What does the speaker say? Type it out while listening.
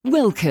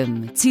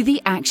Welcome to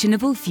the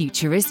Actionable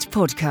Futurist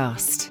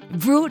podcast,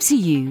 brought to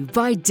you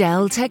by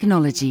Dell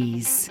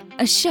Technologies,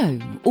 a show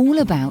all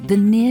about the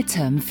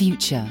near-term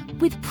future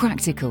with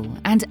practical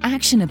and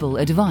actionable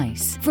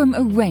advice from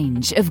a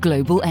range of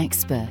global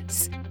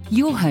experts.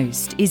 Your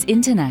host is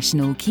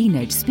international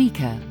keynote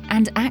speaker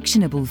and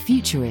actionable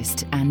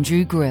futurist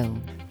Andrew Grill.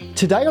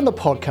 Today on the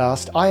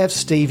podcast, I have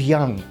Steve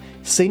Young,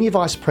 Senior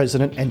Vice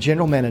President and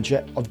General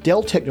Manager of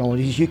Dell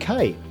Technologies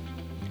UK.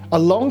 A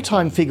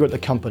long-time figure at the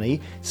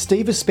company,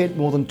 Steve has spent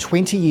more than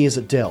 20 years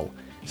at Dell,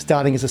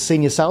 starting as a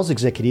senior sales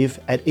executive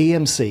at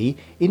EMC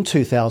in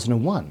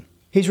 2001.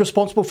 He's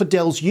responsible for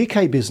Dell's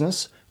UK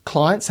business,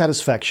 client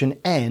satisfaction,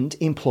 and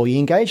employee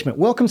engagement.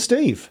 Welcome,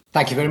 Steve.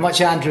 Thank you very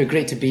much, Andrew.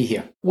 Great to be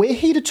here. We're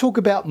here to talk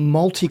about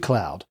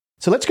multi-cloud.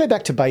 So let's go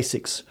back to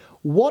basics.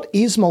 What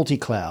is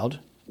multi-cloud,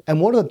 and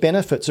what are the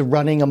benefits of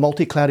running a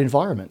multi-cloud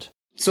environment?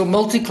 So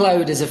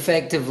multi-cloud is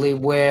effectively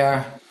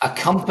where a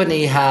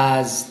company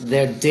has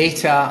their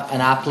data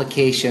and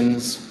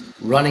applications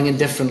running in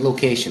different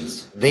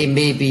locations. They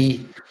may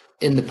be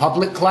in the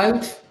public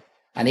cloud,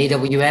 an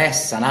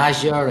AWS, an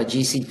Azure, a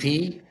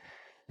GCP.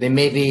 They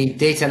may be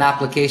data and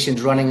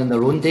applications running in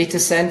their own data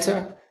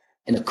center,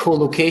 in a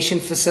co-location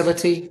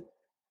facility,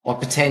 or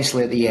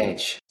potentially at the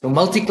edge. So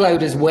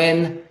multi-cloud is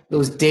when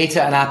those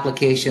data and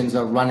applications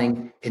are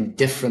running in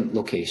different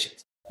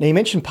locations. Now, you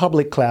mentioned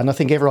public cloud, and I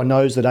think everyone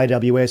knows that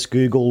AWS,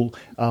 Google,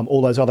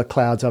 all those other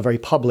clouds are very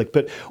public.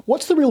 But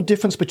what's the real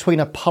difference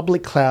between a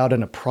public cloud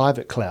and a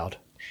private cloud?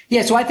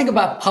 Yeah, so I think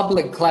about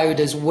public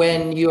cloud as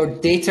when your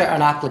data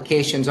and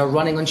applications are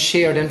running on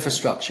shared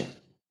infrastructure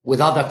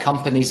with other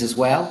companies as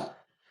well.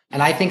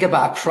 And I think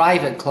about a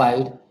private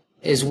cloud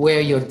is where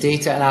your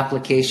data and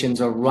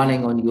applications are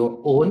running on your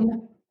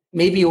own,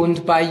 maybe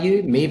owned by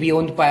you, maybe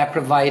owned by a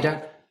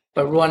provider,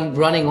 but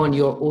running on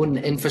your own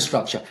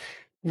infrastructure.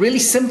 Really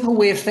simple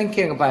way of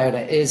thinking about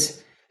it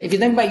is if you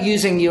think about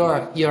using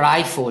your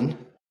iPhone,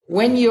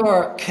 when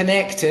you're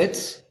connected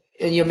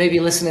and you're maybe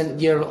listening,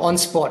 you're on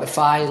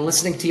Spotify,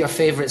 listening to your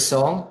favorite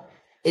song,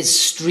 it's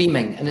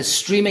streaming and it's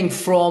streaming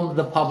from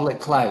the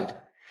public cloud.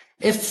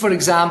 If, for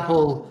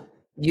example,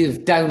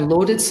 you've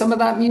downloaded some of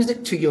that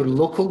music to your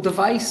local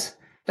device,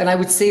 then I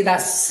would say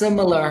that's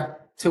similar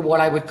to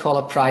what I would call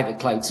a private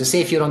cloud. So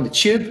say if you're on the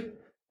tube,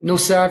 no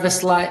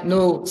service line,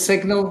 no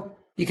signal,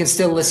 you can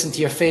still listen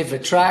to your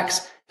favorite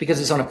tracks because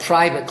it's on a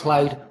private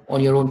cloud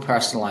on your own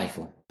personal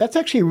iPhone. That's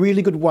actually a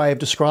really good way of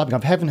describing.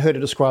 I haven't heard it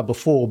described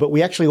before, but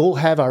we actually all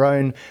have our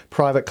own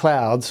private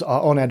clouds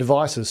on our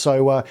devices.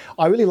 So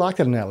I really like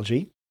that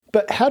analogy.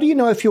 But how do you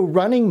know if you're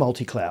running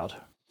multi-cloud?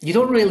 You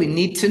don't really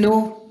need to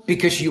know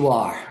because you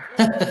are.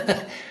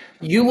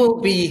 You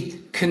will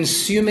be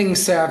consuming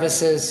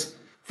services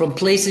from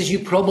places you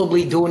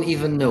probably don't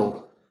even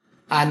know.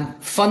 And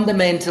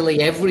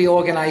fundamentally, every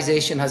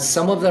organization has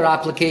some of their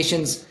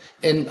applications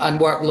and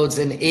workloads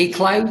in a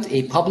cloud,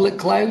 a public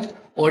cloud,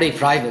 or a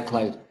private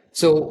cloud.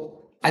 So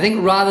I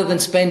think rather than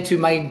spend too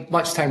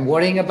much time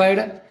worrying about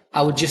it,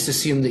 I would just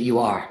assume that you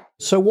are.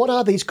 So what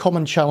are these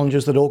common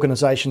challenges that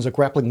organizations are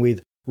grappling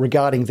with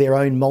regarding their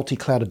own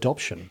multi-cloud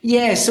adoption?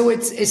 Yeah, so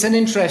it's an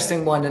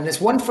interesting one. And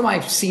it's one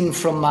I've seen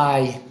from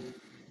my,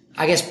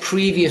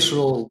 previous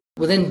role.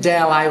 Within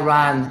Dell, I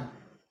ran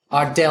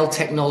our Dell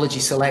Technology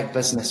Select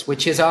business,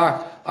 which is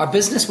our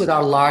business with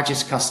our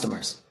largest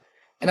customers.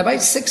 And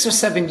about 6 or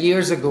 7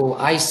 years ago,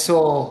 I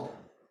saw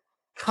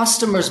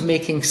customers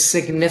making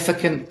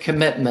significant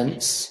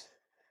commitments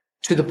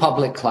to the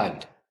public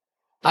cloud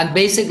and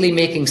basically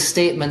making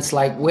statements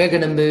like, we're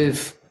going to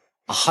move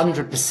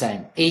 100%,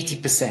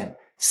 80%,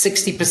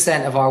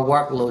 60% of our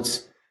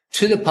workloads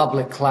to the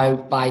public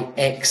cloud by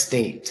X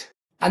date.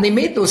 And they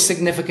made those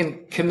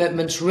significant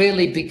commitments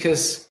really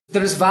because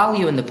there is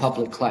value in the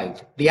public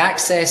cloud. The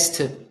access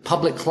to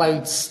public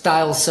cloud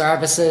style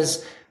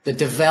services, the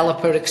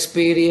developer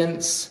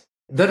experience.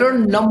 There are a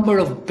number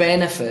of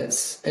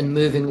benefits in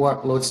moving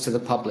workloads to the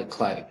public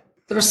cloud.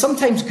 There are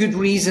sometimes good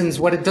reasons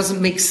where it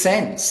doesn't make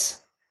sense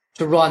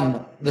to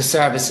run the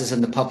services in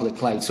the public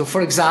cloud. So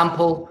for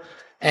example,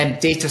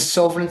 data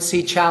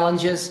sovereignty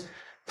challenges,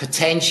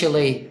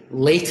 potentially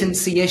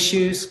latency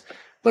issues,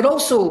 but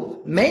also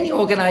many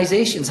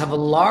organizations have a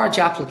large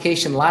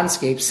application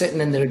landscape sitting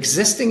in their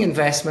existing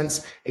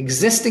investments,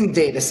 existing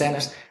data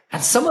centers,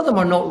 and some of them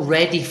are not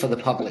ready for the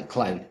public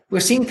cloud. We're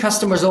seeing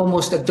customers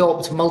almost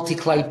adopt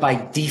multi-cloud by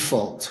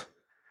default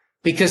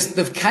because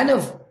they've kind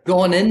of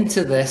gone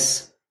into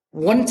this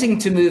wanting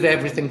to move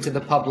everything to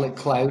the public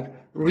cloud,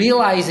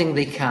 realizing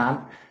they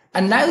can't,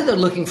 and now they're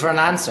looking for an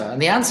answer.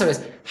 And the answer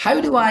is, how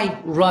do I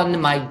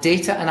run my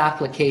data and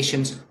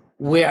applications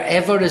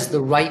wherever is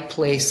the right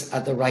place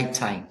at the right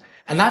time?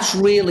 And that's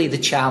really the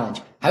challenge.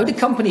 How do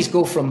companies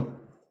go from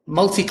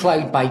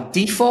multi-cloud by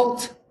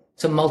default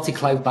to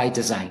multi-cloud by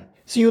design?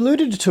 So you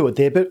alluded to it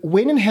there, but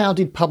when and how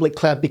did public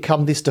cloud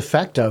become this de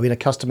facto in a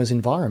customer's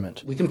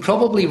environment? We can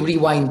probably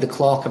rewind the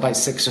clock about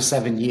 6 or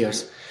 7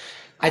 years.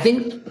 I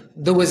think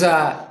there was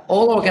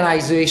all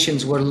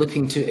organizations were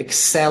looking to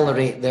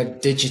accelerate their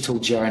digital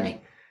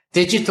journey,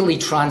 digitally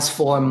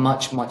transform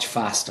much, much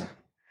faster.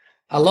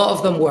 A lot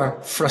of them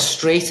were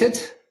frustrated,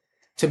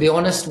 to be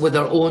honest, with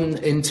their own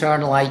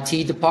internal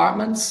IT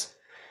departments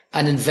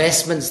and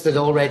investments they'd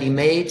already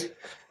made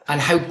and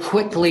how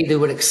quickly they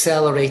were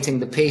accelerating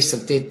the pace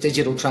of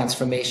digital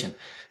transformation.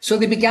 So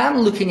they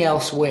began looking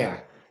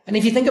elsewhere. And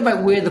if you think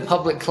about where the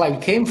public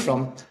cloud came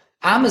from,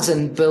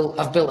 Amazon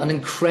have built an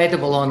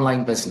incredible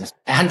online business.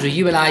 Andrew,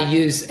 you and I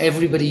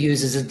everybody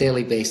uses a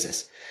daily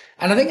basis.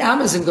 And I think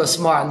Amazon got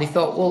smart and they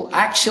thought, well,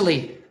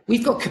 actually,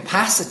 we've got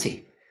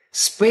capacity,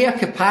 spare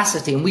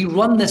capacity, and we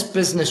run this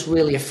business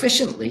really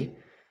efficiently.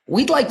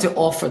 We'd like to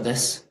offer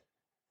this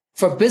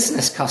for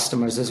business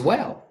customers as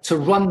well, to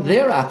run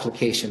their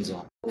applications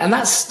on. And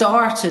that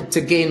started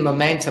to gain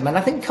momentum. And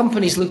I think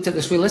companies looked at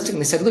this realistically.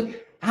 They said, look,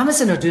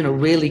 Amazon are doing a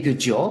really good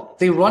job.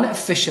 They run it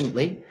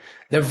efficiently.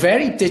 They're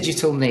very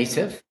digital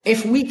native.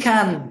 If we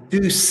can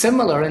do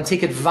similar and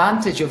take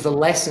advantage of the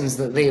lessons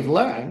that they've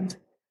learned,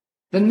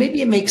 then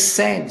maybe it makes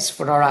sense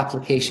for our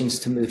applications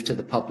to move to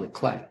the public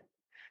cloud.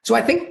 So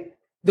I think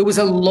there was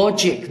a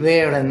logic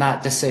there in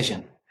that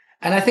decision.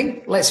 And I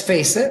think, let's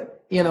face it,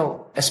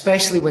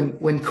 especially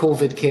when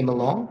COVID came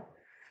along,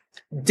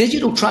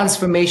 digital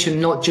transformation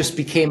not just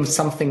became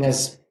something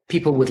as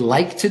people would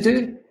like to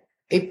do,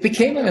 it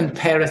became an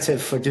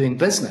imperative for doing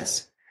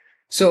business.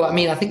 So,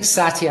 I think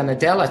Satya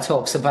Nadella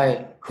talks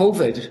about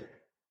COVID,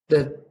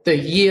 the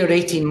year,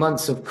 18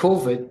 months of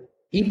COVID,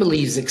 he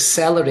believes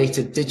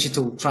accelerated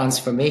digital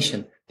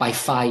transformation by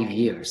 5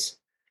 years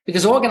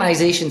because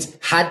organizations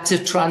had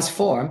to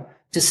transform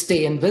to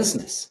stay in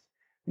business.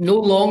 No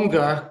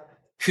longer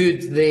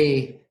could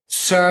they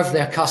serve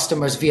their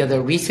customers via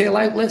their retail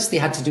outlets. They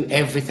had to do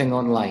everything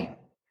online.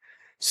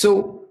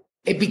 So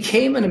it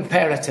became an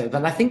imperative.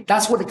 And I think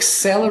that's what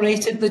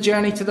accelerated the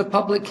journey to the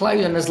public cloud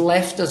and has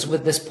left us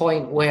with this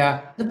point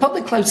where the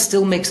public cloud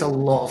still makes a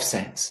lot of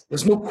sense.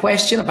 There's no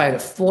question about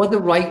it for the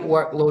right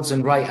workloads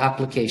and right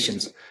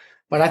applications.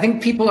 But I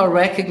think people are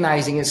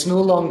recognizing it's no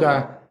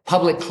longer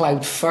public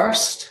cloud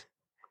first.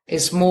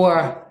 It's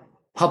more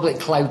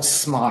public cloud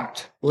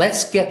smart.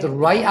 Let's get the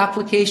right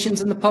applications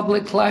in the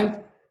public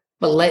cloud,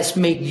 but let's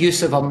make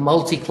use of a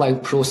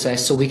multi-cloud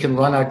process so we can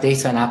run our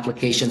data and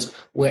applications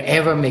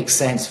wherever makes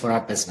sense for our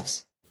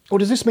business. Or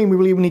does this mean we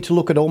really need to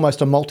look at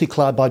almost a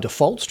multi-cloud by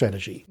default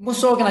strategy?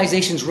 Most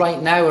organizations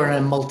right now are in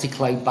a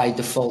multi-cloud by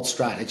default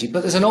strategy,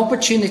 but there's an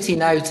opportunity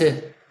now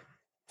to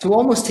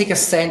almost take a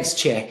sense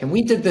check. And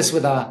we did this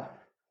with a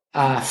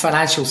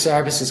financial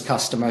services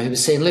customer who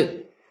was saying, look,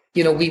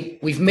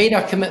 we've made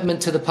our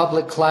commitment to the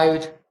public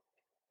cloud.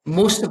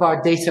 Most of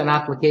our data and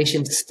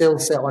applications still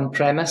sit on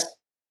premise.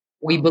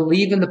 We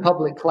believe in the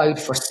public cloud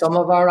for some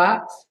of our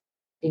apps.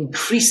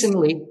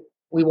 Increasingly,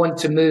 we want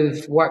to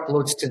move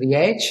workloads to the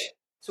edge.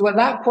 So at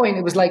that point,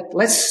 it was like,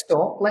 let's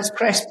stop, let's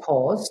press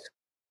pause.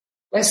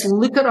 Let's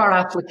look at our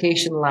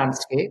application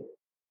landscape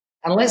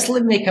and let's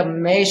make a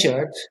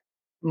measured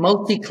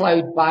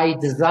multi-cloud by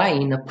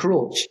design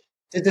approach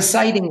to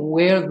deciding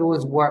where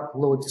those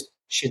workloads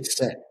should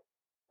sit.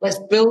 Let's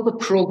build a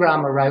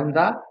program around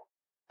that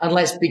and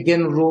let's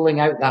begin rolling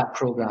out that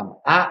program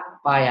app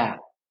by app.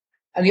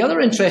 And the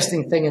other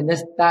interesting thing in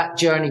that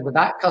journey with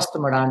that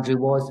customer, Andrew,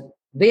 was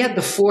they had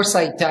the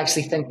foresight to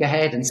actually think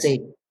ahead and say,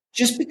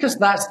 just because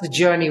that's the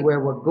journey where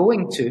we're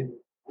going to,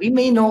 we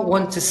may not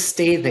want to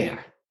stay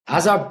there.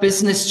 As our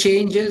business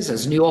changes,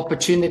 as new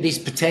opportunities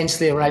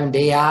potentially around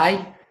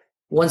AI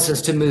wants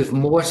us to move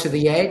more to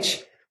the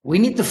edge, we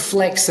need the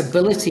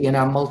flexibility in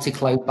our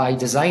multi-cloud by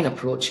design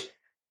approach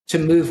to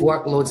move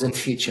workloads in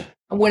future.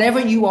 And whenever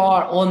you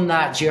are on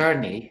that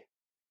journey,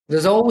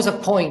 there's always a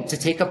point to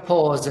take a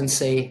pause and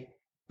say,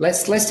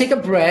 let's take a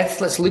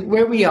breath, let's look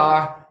where we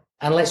are,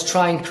 and let's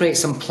try and create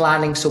some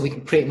planning so we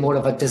can create more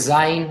of a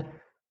design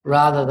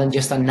rather than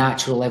just a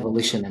natural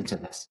evolution into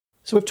this.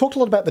 So we've talked a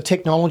lot about the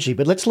technology,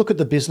 but let's look at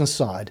the business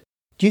side.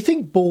 Do you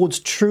think boards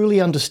truly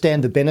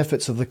understand the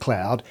benefits of the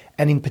cloud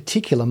and in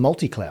particular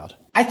multi-cloud?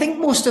 I think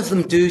most of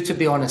them do, to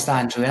be honest,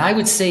 Andrew. And I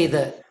would say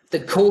that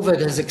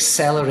COVID has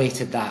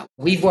accelerated that.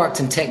 We've worked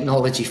in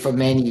technology for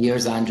many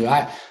years, Andrew.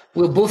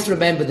 We'll both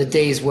remember the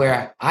days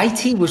where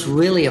IT was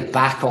really a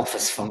back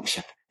office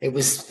function. It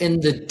was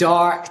in the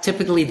dark,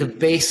 typically the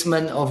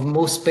basement of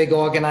most big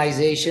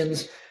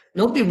organizations.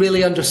 Nobody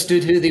really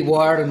understood who they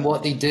were and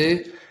what they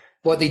did.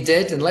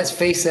 And let's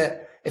face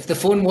it, if the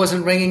phone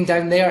wasn't ringing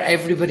down there,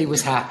 everybody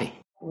was happy.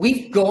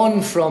 We've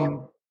gone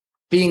from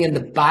being in the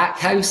back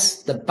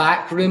house, the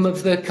back room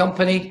of the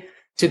company,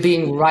 to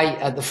being right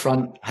at the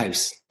front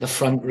house, the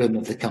front room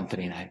of the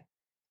company now.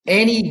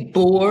 Any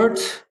board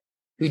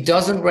who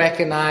doesn't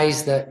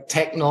recognize that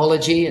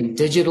technology and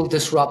digital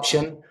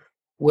disruption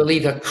will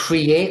either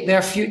create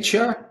their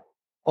future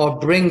or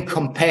bring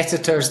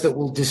competitors that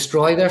will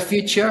destroy their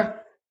future,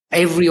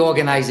 every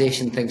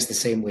organization thinks the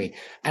same way.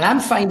 And I'm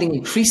finding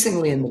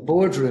increasingly in the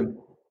boardroom,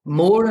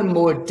 more and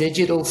more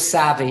digital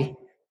savvy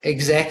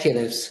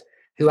executives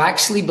who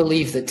actually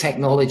believe that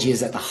technology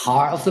is at the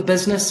heart of the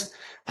business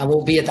and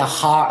will be at the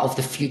heart of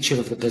the future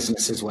of the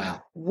business as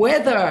well.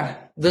 Whether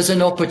there's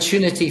an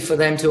opportunity for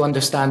them to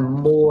understand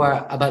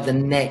more about the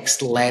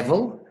next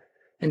level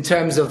in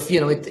terms of,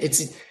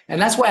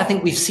 and that's why I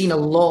think we've seen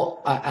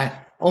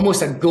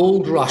almost a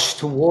gold rush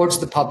towards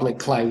the public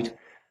cloud,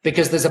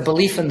 because there's a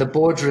belief in the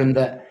boardroom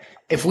that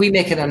if we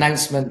make an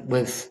announcement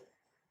with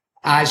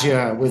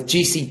Azure, with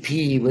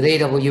GCP, with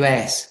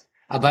AWS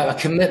about a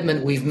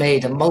commitment we've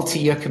made, a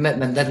multi-year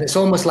commitment, then it's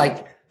almost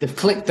like they've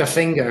clicked their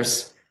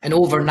fingers and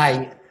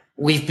overnight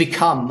we've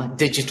become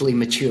digitally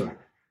mature.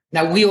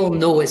 Now, we all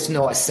know it's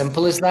not as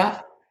simple as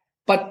that.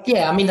 But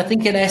yeah, I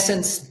think in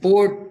essence,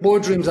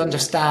 boardrooms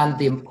understand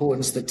the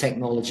importance that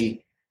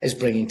technology is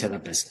bringing to their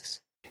business.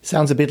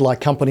 Sounds a bit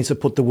like companies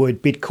that put the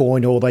word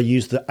Bitcoin or they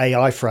use the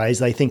AI phrase.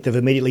 They think they've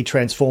immediately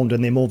transformed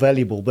and they're more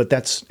valuable. But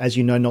that's, as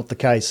you know, not the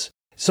case.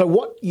 So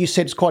what you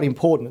said is quite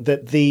important,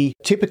 that the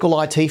typical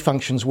IT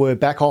functions were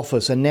back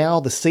office and now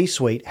the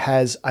C-suite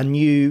has a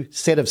new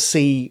set of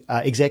C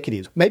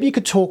executives. Maybe you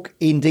could talk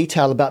in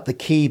detail about the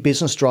key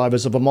business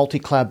drivers of a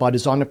multi-cloud by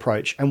design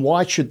approach and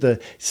why should the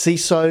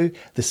CISO,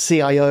 the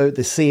CIO,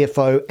 the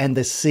CFO and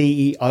the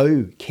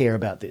CEO care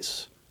about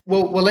this?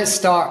 Well, let's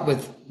start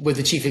with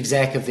the chief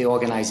exec of the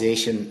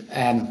organization.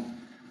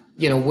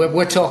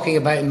 We're talking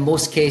about in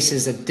most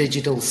cases a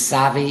digital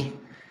savvy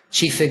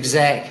chief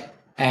exec.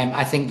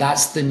 I think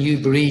that's the new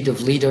breed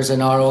of leaders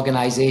in our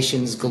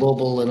organizations,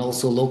 global and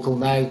also local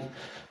now.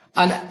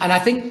 And I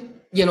think,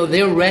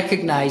 they're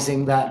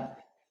recognizing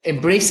that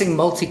embracing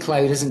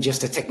multi-cloud isn't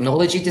just a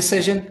technology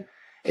decision.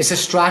 It's a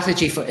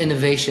strategy for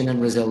innovation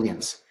and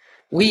resilience.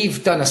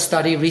 We've done a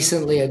study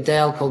recently at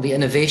Dell called the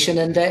Innovation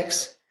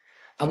Index,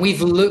 and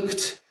we've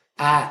looked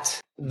at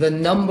the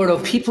number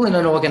of people in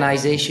an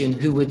organization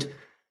who would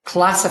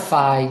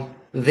classify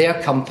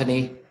their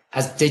company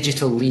as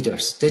digital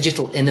leaders,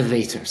 digital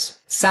innovators.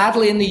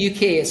 Sadly, in the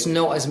UK, it's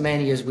not as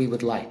many as we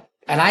would like.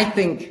 And I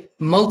think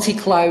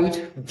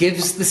multi-cloud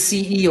gives the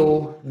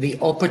CEO the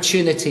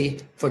opportunity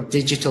for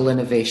digital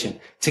innovation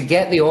to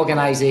get the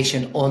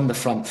organization on the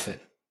front foot.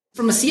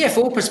 From a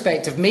CFO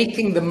perspective,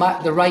 making the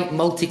right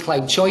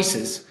multi-cloud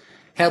choices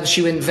helps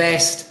you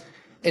invest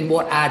in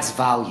what adds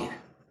value.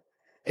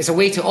 It's a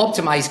way to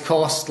optimize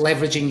cost,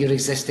 leveraging your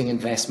existing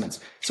investments.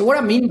 So what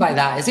I mean by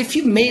that is if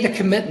you made a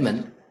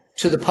commitment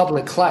to the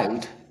public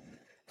cloud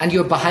and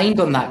you're behind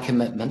on that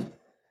commitment,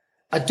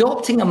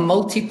 adopting a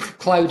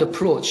multi-cloud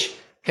approach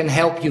can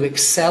help you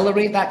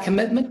accelerate that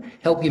commitment,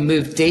 help you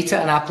move data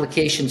and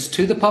applications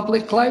to the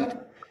public cloud,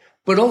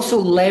 but also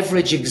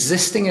leverage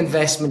existing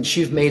investments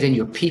you've made in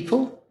your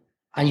people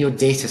and your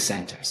data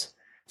centers.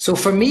 So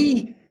for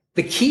me,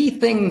 the key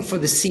thing for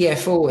the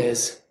CFO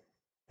is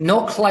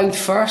not cloud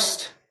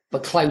first,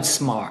 but cloud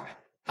smart.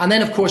 And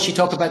then, of course, you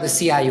talk about the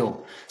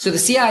CIO. So the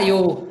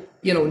CIO,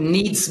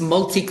 needs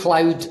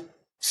multi-cloud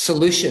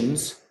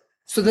solutions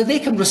so that they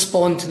can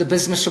respond to the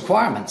business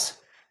requirements.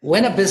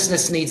 When a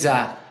business needs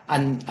a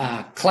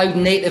cloud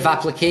native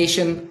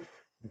application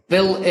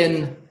built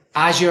in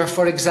Azure,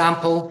 for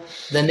example,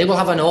 then they will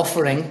have an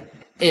offering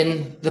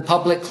in the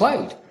public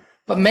cloud.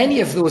 But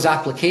many of those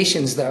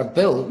applications that are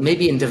built,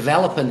 maybe in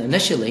development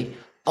initially,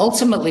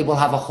 ultimately will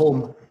have a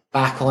home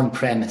back on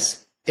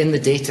premise in the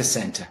data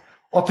center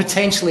or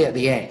potentially at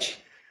the edge.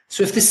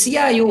 So if the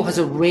CIO has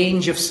a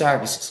range of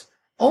services,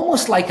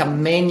 almost like a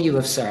menu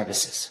of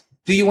services,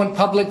 do you want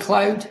public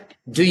cloud?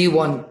 Do you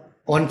want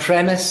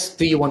on-premise?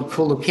 Do you want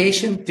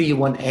co-location? Do you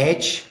want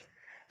edge?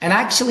 And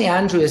actually,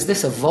 Andrew, as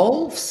this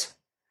evolves,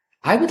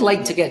 I would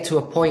like to get to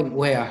a point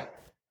where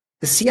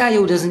the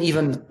CIO doesn't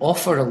even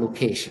offer a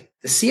location.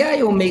 The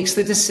CIO makes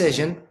the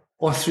decision,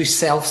 or through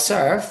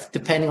self-serve,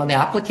 depending on the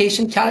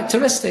application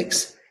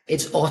characteristics,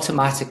 it's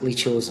automatically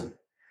chosen.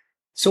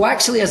 So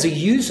actually, as a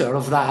user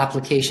of that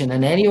application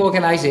in any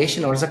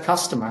organization or as a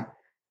customer,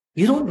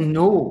 you don't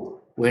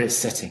know where it's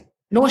sitting,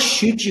 nor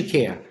should you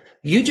care.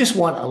 You just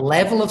want a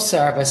level of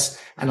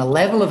service and a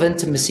level of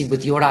intimacy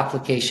with your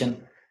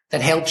application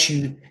that helps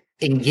you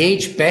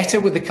engage better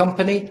with the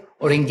company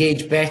or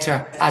engage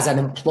better as an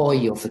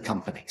employee of the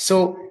company.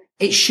 So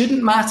it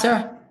shouldn't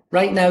matter.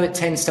 Right now, it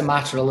tends to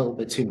matter a little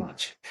bit too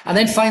much. And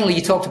then finally,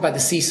 you talked about the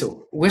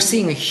CISO. We're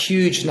seeing a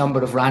huge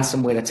number of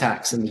ransomware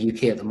attacks in the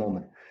UK at the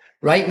moment.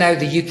 Right now,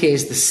 the UK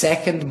is the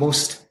second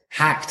most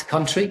hacked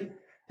country.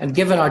 And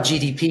given our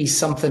GDP,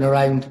 something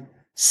around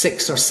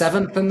 6th or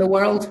 7th in the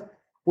world,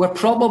 we're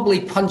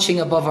probably punching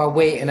above our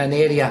weight in an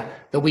area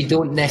that we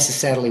don't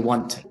necessarily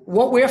want to.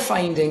 What we're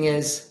finding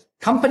is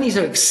companies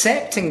are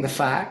accepting the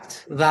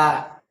fact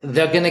that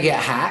they're going to get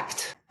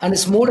hacked. And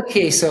it's more a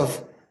case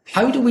of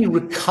how do we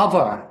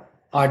recover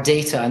our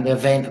data in the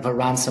event of a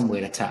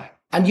ransomware attack?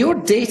 And your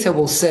data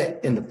will sit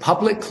in the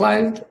public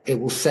cloud. It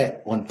will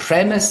sit on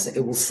premise.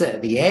 It will sit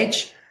at the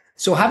edge.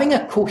 So having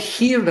a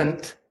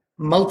coherent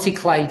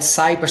multi-cloud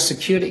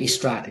cybersecurity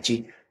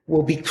strategy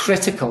will be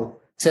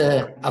critical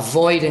to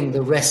avoiding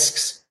the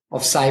risks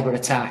of cyber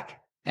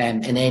attack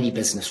in any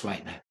business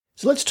right now.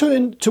 So let's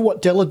turn to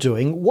what Dell are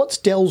doing. What's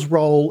Dell's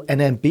role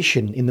and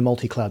ambition in the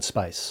multi-cloud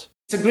space?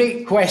 It's a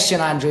great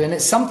question, Andrew, and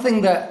it's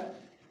something that,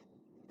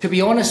 to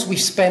be honest,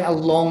 we've spent a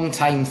long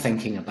time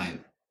thinking about.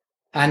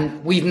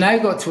 And we've now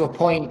got to a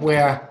point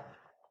where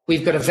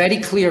we've got a very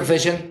clear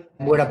vision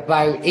We're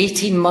about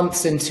 18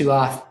 months into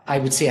I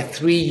would say, a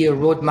 3-year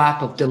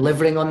roadmap of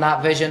delivering on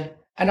that vision.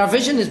 And our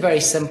vision is very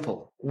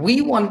simple.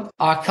 We want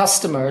our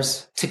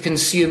customers to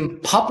consume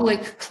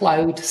public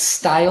cloud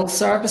style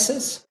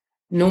services,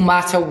 no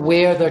matter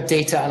where their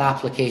data and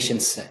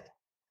applications sit.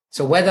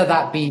 So whether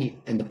that be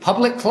in the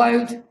public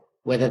cloud,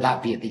 whether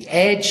that be at the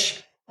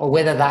edge, or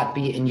whether that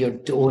be in your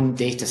own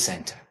data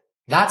center.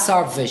 That's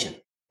our vision.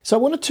 So I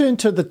want to turn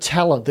to the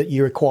talent that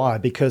you require,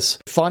 because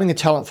finding the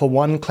talent for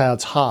one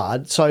cloud's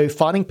hard. So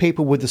finding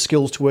people with the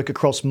skills to work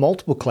across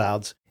multiple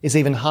clouds is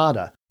even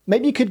harder.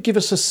 Maybe you could give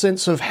us a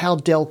sense of how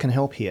Dell can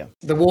help here.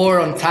 The war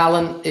on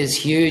talent is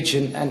huge,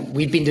 and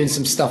we've been doing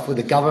some stuff with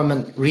the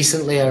government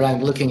recently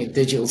around looking at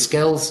digital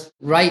skills.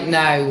 Right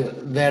now,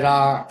 there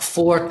are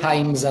 4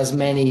 times as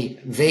many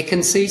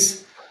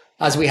vacancies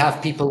as we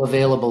have people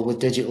available with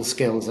digital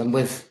skills. And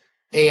with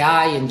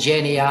AI and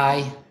Gen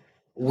AI,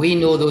 we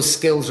know those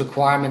skills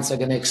requirements are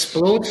going to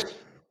explode,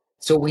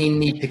 so we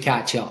need to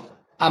catch up.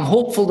 I'm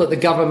hopeful that the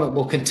government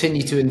will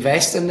continue to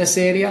invest in this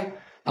area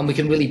and we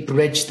can really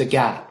bridge the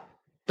gap.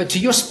 But to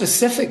your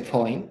specific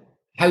point,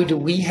 how do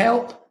we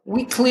help?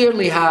 We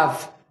clearly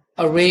have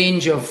a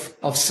range of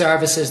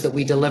services that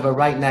we deliver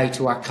right now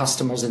to our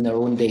customers in their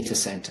own data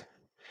center.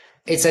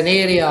 It's an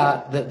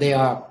area that they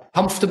are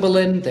comfortable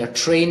in, they're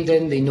trained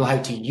in, they know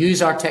how to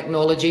use our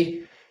technology.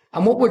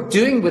 And what we're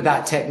doing with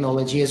that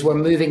technology is we're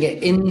moving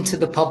it into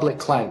the public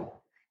cloud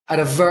at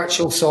a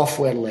virtual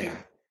software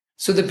layer.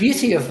 So the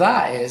beauty of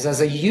that is, as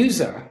a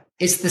user,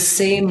 it's the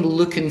same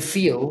look and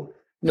feel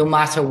no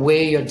matter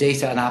where your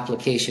data and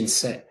applications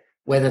sit,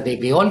 whether they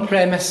be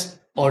on-premise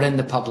or in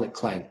the public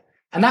cloud.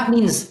 And that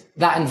means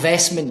that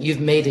investment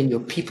you've made in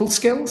your people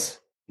skills,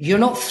 you're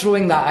not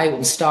throwing that out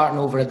and starting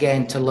over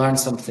again to learn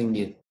something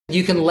new.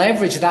 You can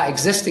leverage that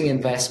existing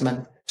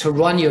investment to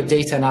run your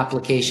data and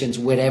applications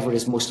wherever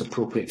is most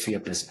appropriate for your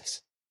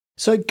business.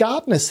 So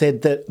Gartner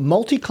said that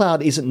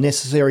multi-cloud isn't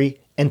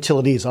necessary until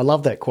it is. I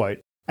love that quote.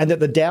 And that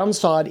the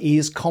downside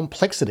is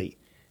complexity.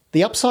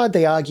 The upside,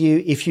 they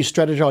argue, if you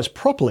strategize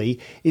properly,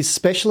 is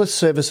specialist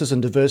services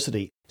and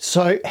diversity.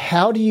 So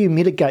how do you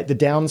mitigate the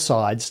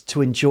downsides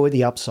to enjoy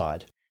the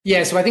upside?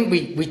 Yeah, so I think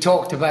we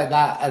talked about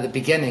that at the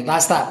beginning.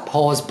 That's that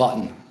pause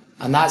button.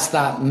 And that's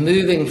that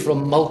moving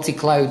from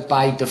multi-cloud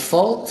by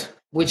default,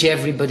 which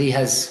everybody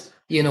has,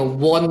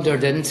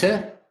 wandered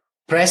into.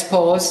 Press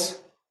pause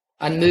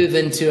and move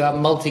into a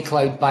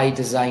multi-cloud by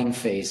design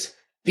phase.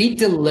 Be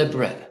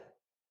deliberate.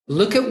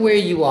 Look at where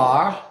you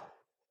are.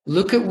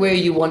 Look at where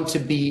you want to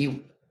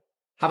be.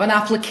 Have an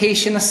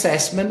application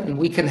assessment, and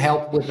we can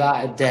help with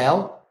that at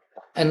Dell.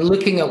 And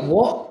looking at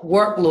what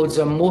workloads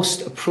are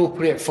most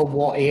appropriate for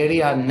what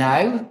area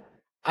now,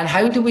 and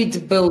how do we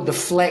build the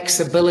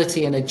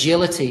flexibility and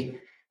agility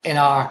in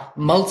our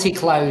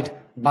multi-cloud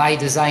by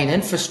design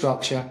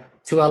infrastructure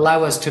to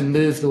allow us to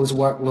move those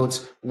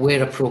workloads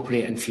where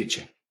appropriate in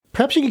future.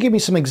 Perhaps you could give me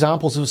some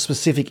examples of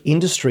specific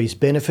industries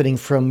benefiting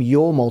from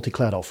your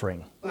multi-cloud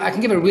offering. I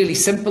can give a really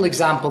simple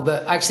example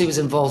that actually was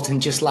involved in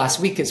just last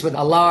week. It's with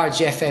a large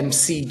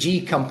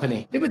FMCG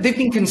company. They've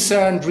been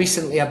concerned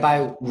recently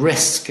about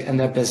risk in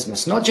their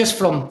business, not just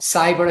from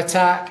cyber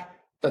attack,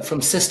 but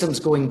from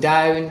systems going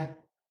down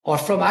or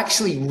from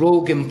actually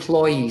rogue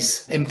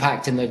employees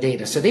impacting their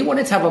data. So they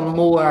wanted to have a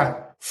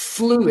more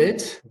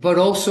fluid, but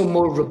also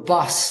more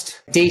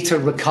robust data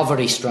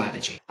recovery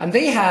strategy. And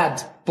they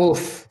had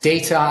both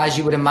data, as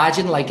you would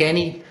imagine, like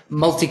any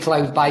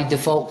multi-cloud by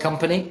default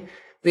company.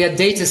 They had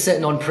data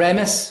sitting on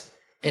premise,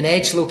 in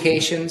edge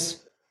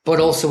locations,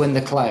 but also in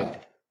the cloud.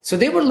 So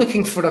they were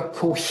looking for a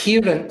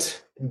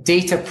coherent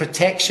data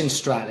protection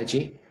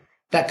strategy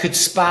that could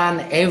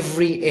span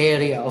every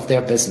area of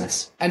their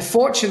business. And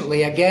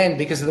fortunately, again,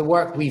 because of the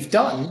work we've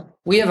done,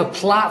 we have a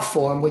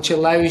platform which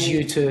allows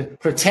you to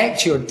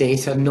protect your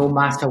data no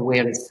matter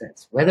where it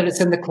sits, whether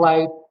it's in the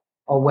cloud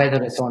or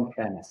whether it's on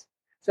premise.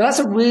 So that's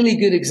a really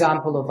good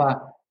example of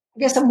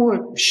a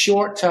more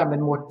short-term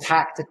and more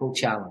tactical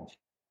challenge.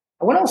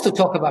 I want to also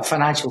talk about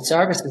financial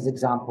services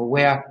example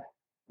where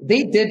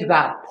they did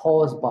that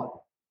pause button.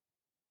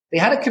 They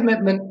had a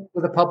commitment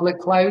with the public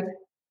cloud.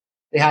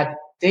 They had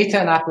data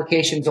and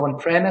applications on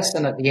premise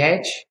and at the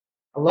edge.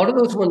 A lot of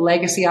those were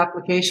legacy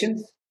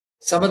applications.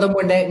 Some of them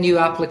were net new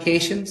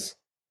applications.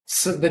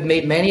 So they'd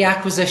made many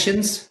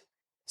acquisitions.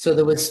 So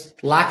there was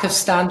lack of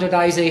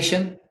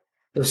standardization.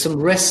 There was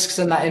some risks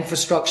in that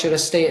infrastructure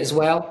estate as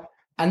well.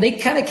 And they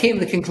kind of came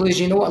to the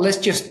conclusion, let's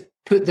just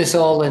put this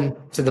all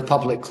into the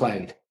public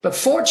cloud. But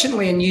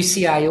fortunately, a new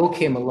CIO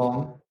came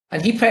along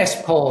and he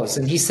pressed pause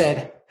and he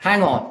said,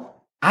 hang on,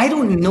 I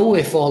don't know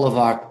if all of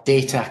our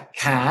data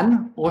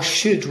can or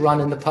should run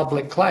in the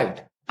public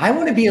cloud. I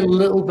want to be a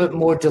little bit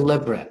more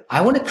deliberate.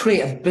 I want to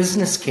create a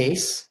business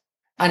case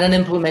and an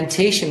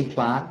implementation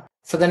plan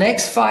for the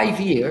next 5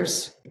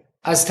 years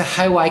as to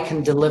how I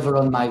can deliver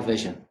on my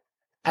vision.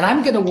 And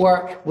I'm going to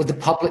work with the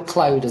public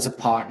cloud as a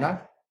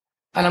partner,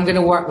 and I'm going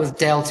to work with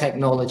Dell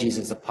Technologies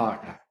as a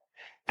partner.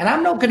 And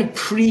I'm not going to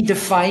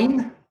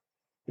predefine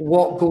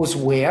what goes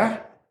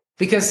where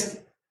because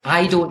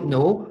I don't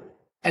know.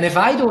 And if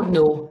I don't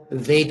know,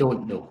 they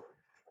don't know.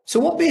 So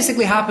what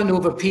basically happened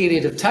over a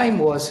period of time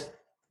was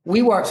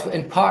we worked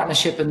in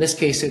partnership, in this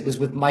case it was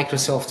with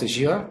Microsoft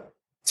Azure,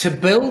 to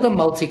build a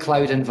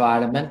multi-cloud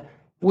environment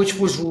which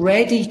was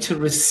ready to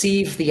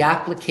receive the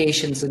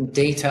applications and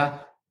data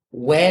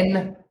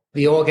when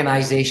the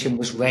organization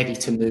was ready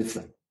to move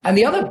them. And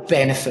the other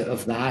benefit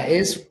of that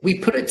is we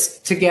put it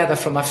together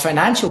from a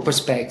financial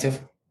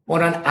perspective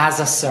on an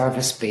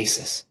as-a-service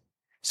basis.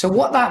 So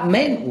what that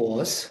meant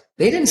was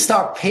they didn't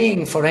start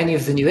paying for any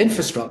of the new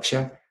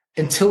infrastructure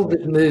until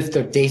they'd moved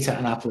their data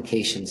and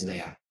applications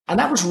there. And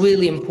that was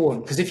really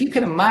important because if you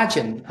can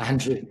imagine,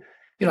 Andrew,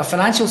 a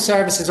financial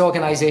services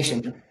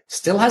organization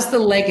still has the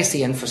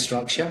legacy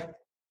infrastructure,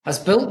 has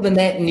built the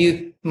net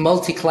new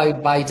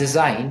multi-cloud by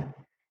design,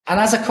 and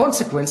as a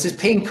consequence is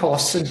paying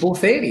costs in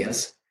both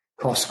areas.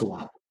 Costs go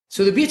up.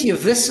 So the beauty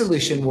of this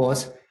solution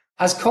was,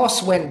 as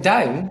costs went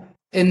down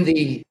in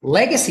the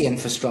legacy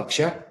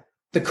infrastructure,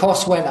 the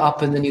costs went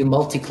up in the new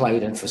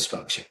multi-cloud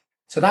infrastructure.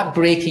 So that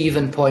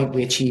break-even point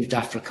we achieved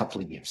after a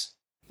couple of years.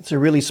 It's a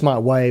really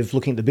smart way of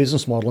looking at the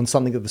business model and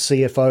something that the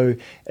CFO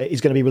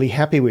is going to be really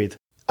happy with.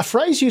 A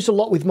phrase used a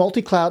lot with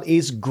multi-cloud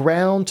is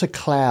ground to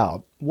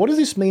cloud. What does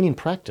this mean in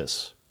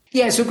practice?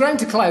 Yeah, so ground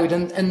to cloud,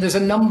 and there's a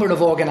number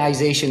of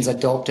organizations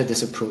adopted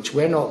this approach.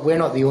 We're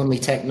not the only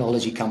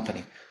technology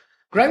company.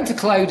 Ground to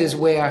cloud is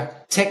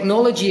where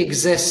technology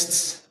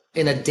exists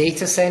in a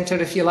data center,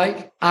 if you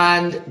like.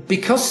 And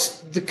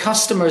because the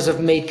customers have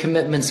made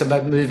commitments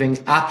about moving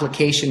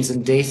applications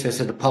and data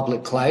to the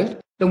public cloud,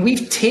 then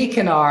we've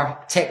taken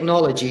our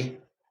technology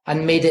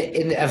and made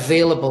it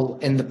available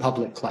in the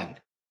public cloud.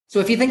 So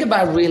if you think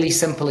about a really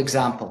simple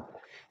example,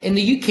 in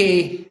the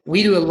UK,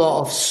 we do a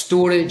lot of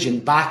storage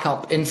and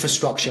backup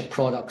infrastructure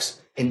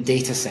products in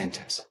data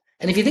centers.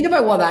 And if you think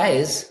about what that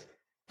is,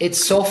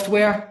 it's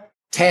software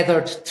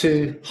tethered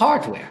to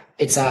hardware.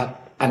 It's an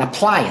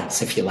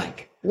appliance, if you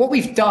like. What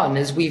we've done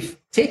is we've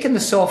taken the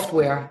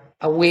software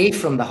away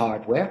from the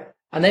hardware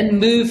and then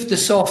moved the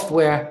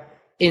software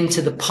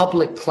into the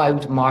public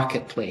cloud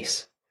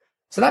marketplace.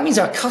 So that means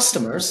our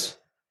customers,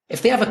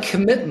 if they have a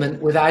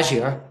commitment with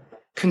Azure,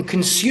 can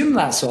consume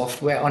that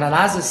software on an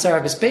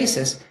as-a-service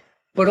basis,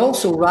 but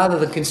also rather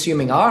than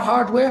consuming our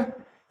hardware,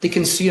 they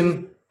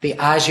consume the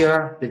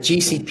Azure, the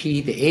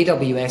GCP, the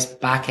AWS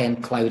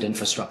back-end cloud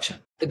infrastructure.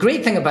 The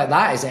great thing about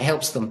that is it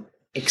helps them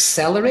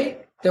accelerate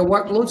their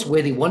workloads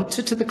where they want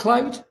to the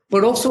cloud,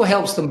 but also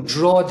helps them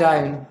draw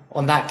down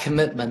on that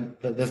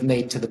commitment that they've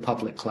made to the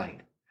public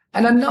cloud.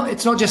 And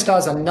it's not just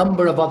us, a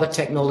number of other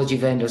technology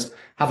vendors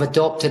have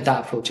adopted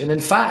that approach. And in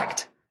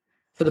fact,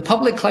 for the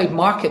public cloud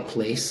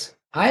marketplace,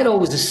 I had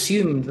always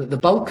assumed that the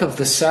bulk of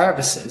the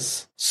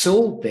services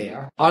sold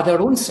there are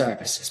their own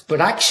services, but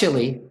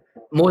actually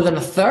more than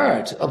a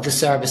third of the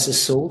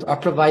services sold are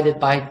provided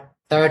by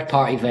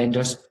third-party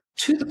vendors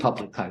to the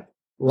public cloud,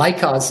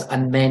 like us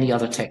and many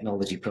other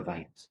technology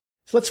providers.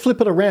 So let's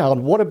flip it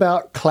around. What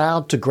about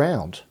cloud to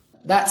ground?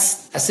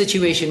 That's a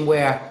situation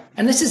where,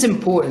 and this is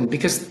important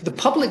because the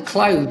public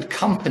cloud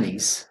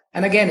companies,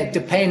 and again, it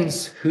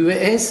depends who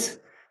it is.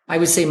 I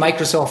would say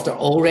Microsoft are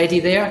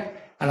already there,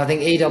 and I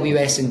think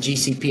AWS and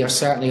GCP are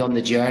certainly on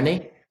the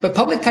journey. But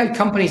public cloud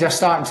companies are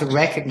starting to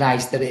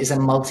recognize that it is a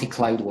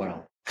multi-cloud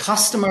world.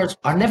 Customers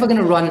are never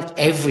going to run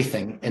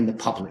everything in the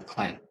public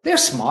cloud. They're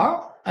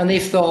smart, and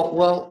they've thought,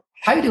 well,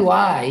 how do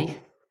I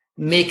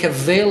make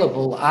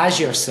available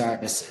Azure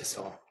services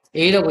or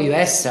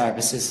AWS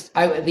services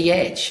out at the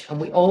edge? And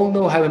we all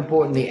know how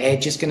important the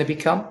edge is going to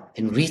become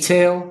in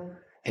retail,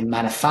 in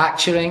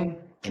manufacturing,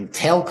 in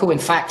telco, in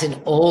fact, in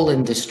all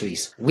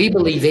industries. We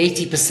believe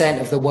 80%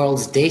 of the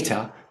world's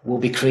data will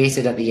be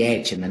created at the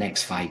edge in the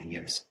next 5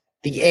 years.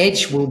 The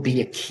edge will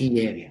be a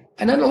key area.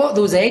 And in a lot of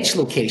those edge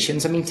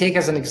locations, take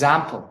as an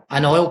example,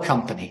 an oil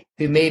company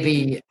who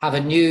maybe have a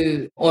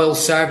new oil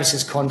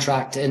services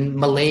contract in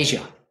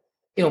Malaysia.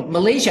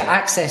 Malaysia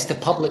access to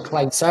public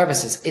cloud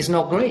services is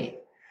not great.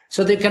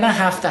 So they're going to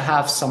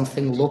have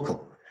something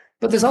local.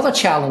 But there's other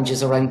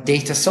challenges around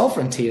data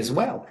sovereignty as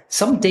well.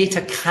 Some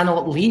data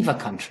cannot leave a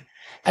country.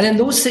 And in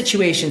those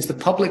situations, the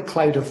public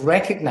cloud have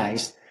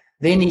recognized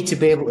they need to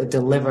be able to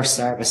deliver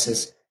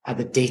services at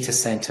the data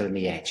center and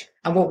the edge.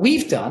 And what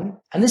we've done,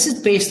 and this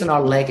is based on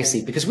our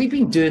legacy, because we've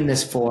been doing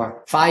this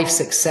for 5,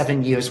 6,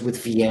 7 years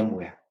with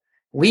VMware.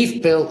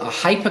 We've built a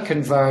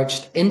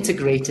hyper-converged,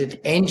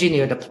 integrated,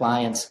 engineered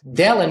appliance,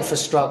 Dell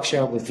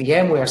infrastructure with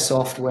VMware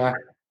software,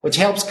 which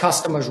helps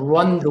customers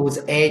run those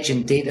edge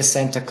and data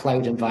center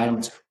cloud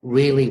environments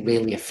really,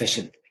 really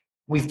efficiently.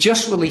 We've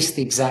just released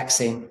the exact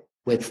same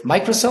with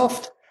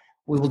Microsoft.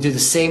 We will do the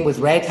same with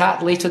Red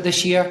Hat later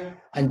this year,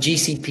 and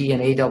GCP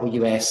and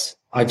AWS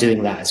are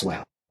doing that as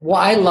well. What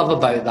I love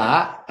about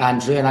that,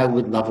 Andrew, and I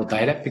would love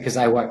about it because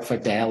I work for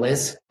Dell,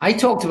 is I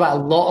talked about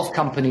a lot of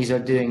companies are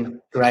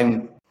doing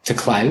ground to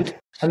cloud,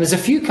 and there's a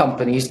few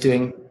companies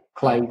doing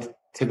cloud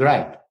to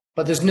ground.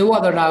 But there's no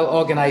other now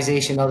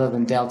organization other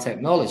than Dell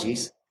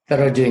Technologies that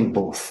are doing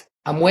both.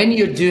 And when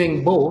you're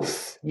doing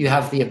both, you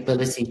have the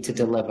ability to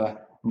deliver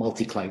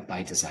multi-cloud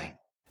by design.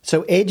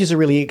 So Edge is a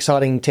really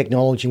exciting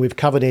technology. We've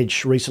covered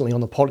Edge recently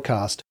on the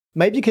podcast.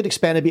 Maybe you could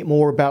expand a bit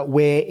more about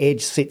where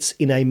Edge sits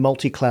in a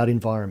multi-cloud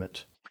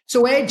environment.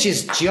 So Edge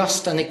is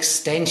just an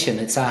extension.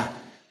 It's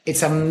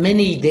a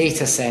mini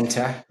data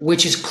center,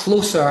 which is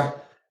closer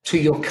to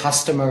your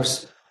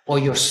customers or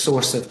your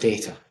source of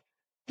data.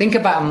 Think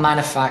about a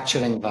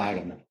manufacturing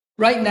environment.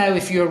 Right now,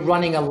 if you're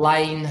running a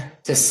line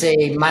to,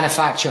 say,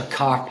 manufacture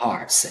car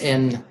parts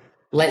in,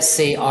 let's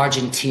say,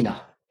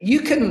 Argentina,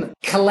 you can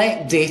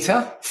collect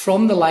data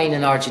from the line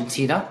in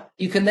Argentina.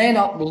 You can then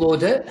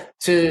upload it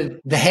to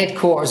the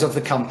headquarters of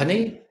the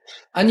company,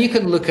 and you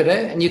can look at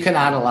it and you can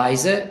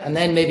analyze it. And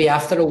then maybe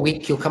after a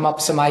week, you'll come up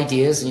with some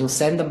ideas and you'll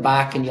send them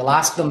back and you'll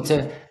ask them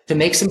to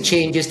make some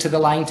changes to the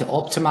line, to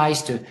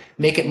optimize, to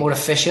make it more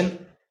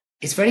efficient.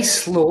 It's very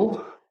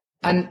slow.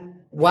 And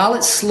while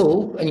it's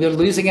slow and you're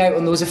losing out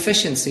on those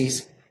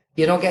efficiencies,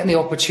 you're not getting the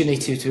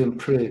opportunity to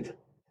improve.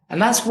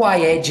 And that's why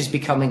Edge is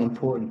becoming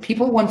important.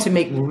 People want to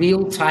make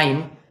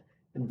real-time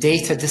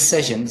data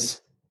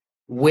decisions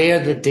where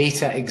the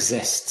data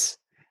exists.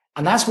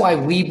 And that's why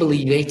we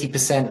believe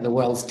 80% of the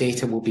world's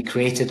data will be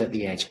created at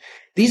the edge.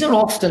 These are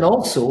often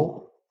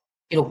also,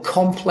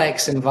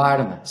 complex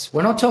environments.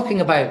 We're not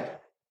talking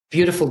about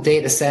beautiful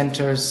data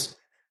centers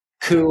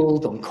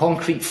cooled on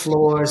concrete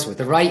floors with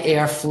the right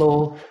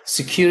airflow,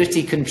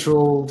 security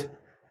controlled.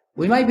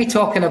 We might be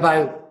talking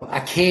about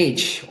a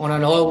cage on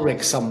an oil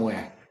rig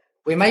somewhere.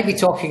 We might be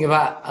talking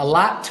about a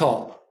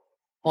laptop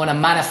on a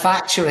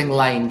manufacturing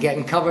line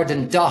getting covered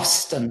in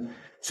dust. And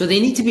so they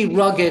need to be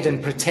rugged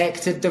and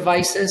protected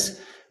devices,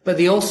 but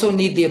they also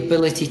need the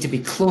ability to be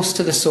close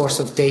to the source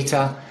of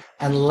data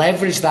and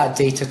leverage that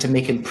data to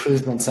make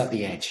improvements at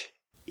the edge.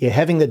 Yeah,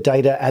 having the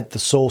data at the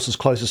source as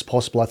close as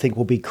possible, I think,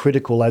 will be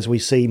critical as we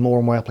see more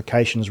and more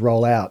applications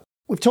roll out.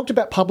 We've talked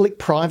about public,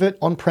 private,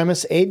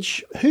 on-premise,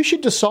 edge. Who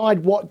should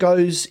decide what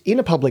goes in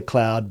a public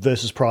cloud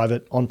versus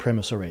private,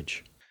 on-premise or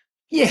edge?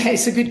 Yeah,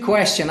 it's a good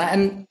question.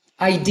 And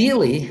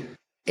ideally,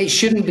 it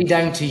shouldn't be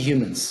down to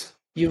humans.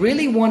 You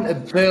really want to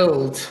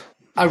build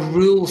a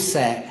rule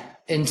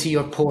set into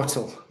your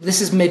portal.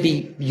 This is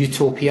maybe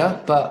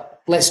utopia,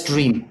 but let's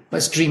dream.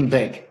 Let's dream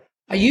big.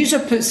 A user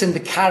puts in the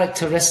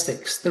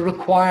characteristics, the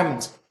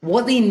requirements,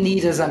 what they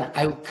need as an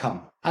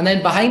outcome. And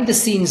then behind the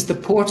scenes, the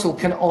portal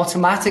can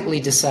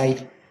automatically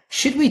decide,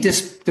 should we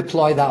just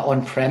deploy that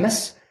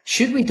on-premise?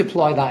 Should we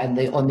deploy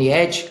that on the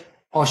edge?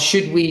 Or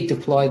should we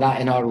deploy that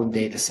in our own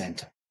data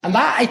center? And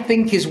that, I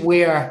think, is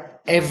where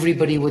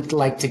everybody would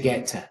like to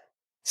get to.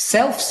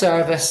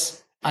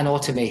 Self-service and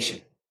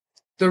automation.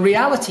 The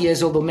reality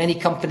is, although many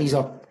companies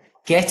are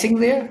getting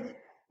there,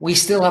 we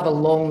still have a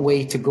long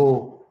way to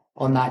go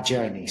on that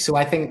journey. So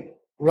I think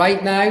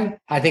right now,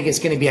 it's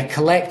going to be a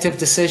collective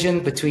decision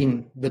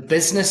between the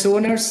business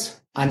owners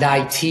and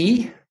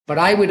IT, but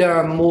I would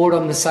err more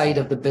on the side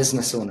of the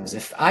business owners.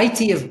 If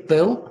IT have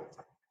built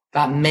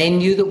that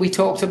menu that we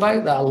talked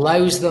about that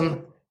allows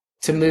them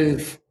to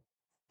move,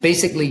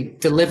 basically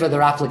deliver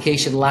their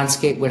application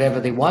landscape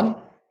wherever they want,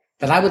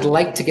 then I would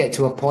like to get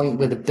to a point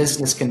where the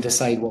business can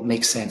decide what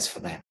makes sense for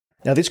them.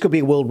 Now, this could be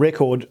a world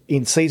record.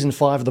 In season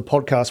 5 of the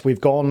podcast, we've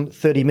gone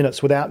 30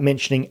 minutes without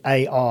mentioning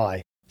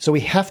AI. So we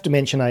have to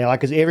mention AI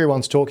because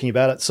everyone's talking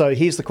about it. So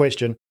here's the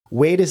question.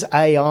 Where does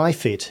AI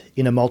fit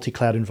in a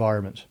multi-cloud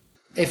environment?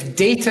 If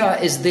data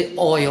is the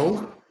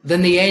oil,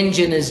 then the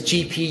engine is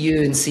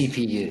GPU and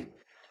CPU.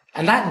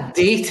 And that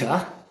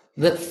data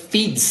that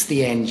feeds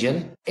the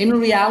engine, in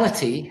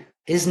reality,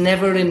 is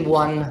never in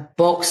one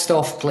boxed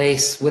off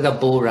place with a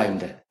bow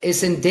around it.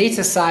 It's in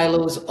data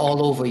silos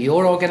all over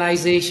your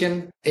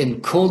organization,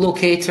 in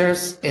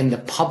co-locators, in the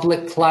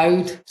public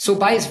cloud. So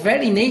by its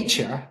very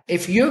nature,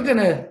 if you're going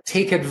to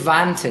take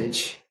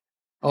advantage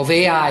of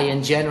AI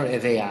and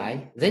generative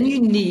AI, then you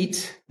need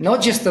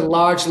not just the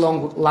large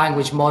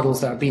language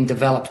models that are being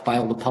developed by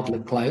all the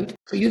public cloud,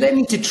 but you then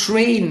need to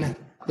train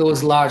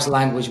those large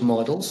language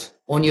models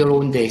on your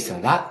own data.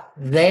 That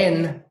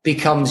then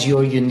becomes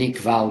your unique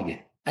value.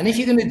 And if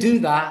you're going to do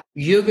that,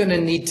 you're going to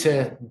need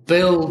to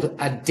build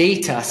a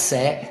data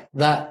set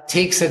that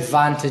takes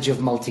advantage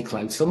of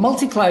multi-cloud. So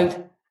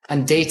multi-cloud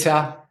and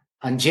data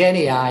and Gen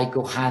AI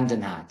go hand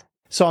in hand.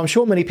 So I'm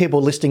sure many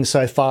people listening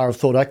so far have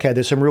thought, okay,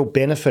 there's some real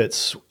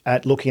benefits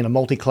at looking at a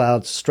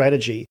multi-cloud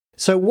strategy.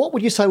 So what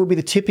would you say would be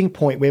the tipping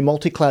point where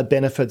multi-cloud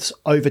benefits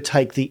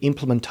overtake the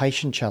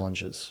implementation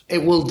challenges?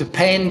 It will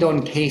depend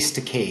on case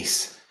to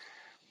case.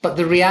 But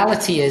the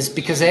reality is,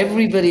 because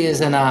everybody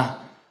is in a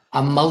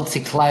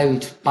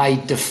multi-cloud by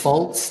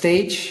default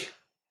stage,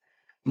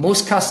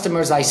 most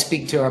customers I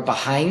speak to are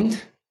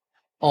behind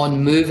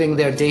on moving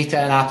their data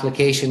and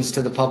applications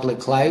to the public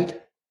cloud.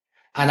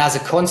 And as a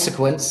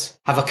consequence,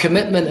 have a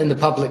commitment in the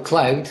public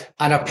cloud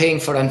and are paying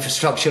for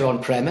infrastructure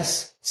on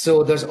premise.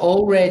 So there's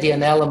already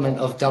an element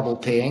of double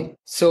paying.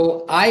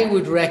 So I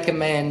would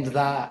recommend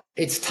that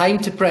it's time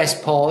to press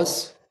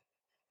pause,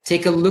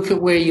 take a look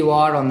at where you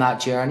are on that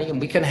journey, and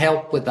we can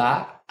help with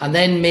that, and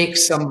then make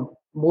some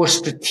more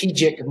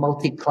strategic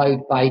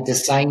multi-cloud by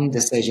design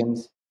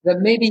decisions that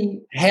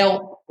maybe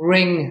help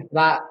bring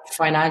that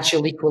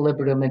financial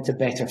equilibrium into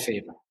better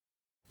favor.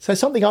 So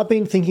something I've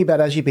been thinking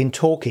about as you've been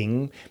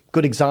talking,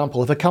 good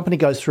example, if a company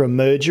goes through a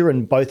merger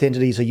and both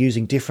entities are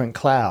using different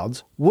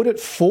clouds, would it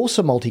force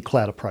a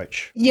multi-cloud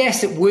approach?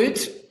 Yes, it would.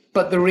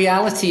 But the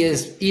reality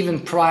is, even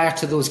prior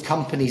to those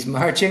companies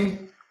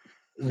merging,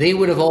 they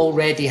would have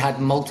already had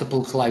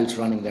multiple clouds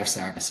running their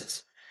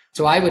services.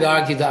 So I would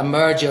argue that a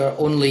merger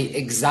only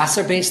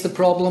exacerbates the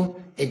problem.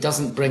 It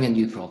doesn't bring a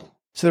new problem.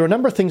 So there are a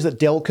number of things that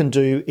Dell can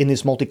do in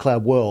this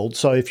multi-cloud world.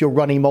 So if you're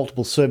running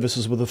multiple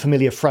services with a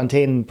familiar front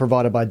end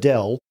provided by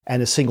Dell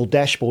and a single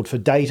dashboard for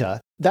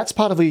data, that's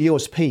part of a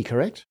USP,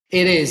 correct?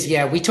 It is,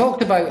 yeah. We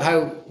talked about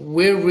how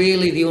we're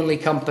really the only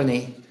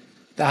company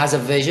that has a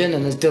vision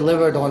and has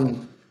delivered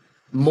on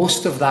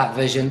most of that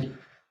vision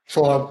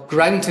for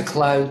ground to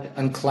cloud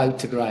and cloud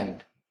to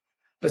ground.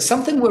 But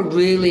something we're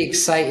really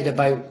excited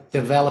about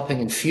developing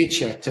in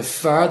future to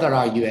further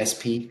our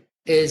USP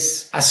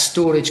is a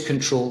storage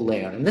control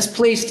layer. And this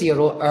plays to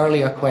your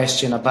earlier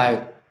question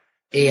about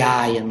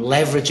AI and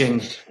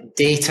leveraging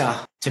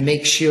data to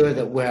make sure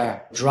that we're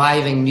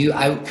driving new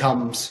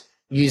outcomes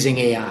using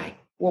AI.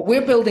 What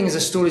we're building is a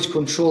storage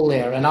control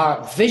layer, and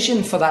our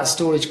vision for that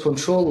storage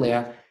control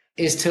layer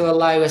is to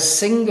allow a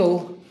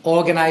single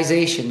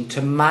organization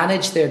to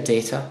manage their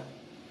data,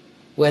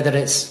 whether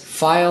it's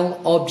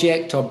file,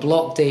 object, or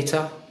block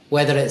data,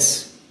 whether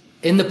it's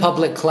in the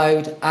public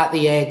cloud, at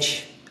the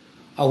edge,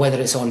 or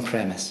whether it's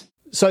on-premise.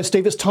 So,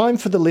 Steve, it's time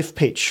for the lift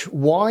pitch.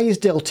 Why is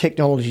Dell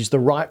Technologies the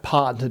right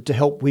partner to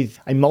help with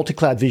a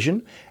multi-cloud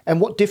vision?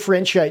 And what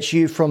differentiates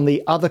you from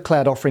the other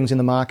cloud offerings in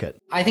the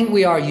market? I think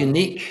we are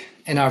unique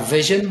in our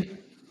vision,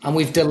 and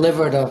we've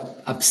delivered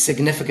a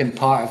significant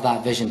part of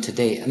that vision to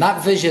date. And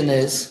that vision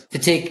is to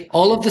take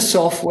all of the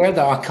software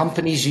that our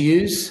companies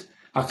use,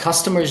 our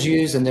customers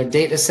use in their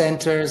data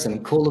centers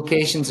and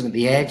co-locations and at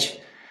the edge,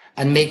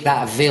 and make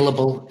that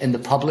available in the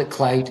public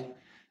cloud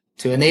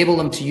to enable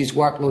them to use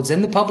workloads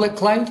in the public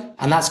cloud.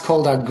 And that's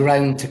called our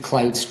ground to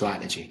cloud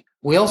strategy.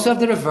 We also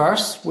have the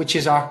reverse, which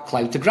is our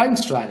cloud to ground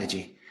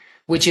strategy,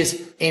 which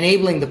is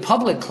enabling the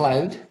public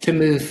cloud to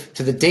move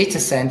to the data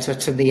center,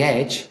 to the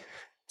edge,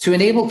 to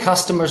enable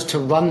customers to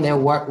run their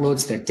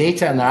workloads, their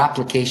data and their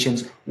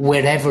applications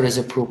wherever is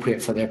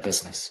appropriate for their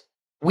business.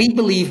 We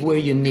believe we're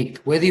unique.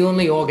 We're the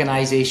only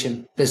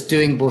organization that's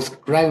doing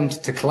both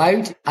ground to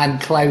cloud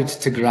and cloud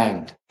to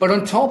ground. But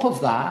on top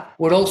of that,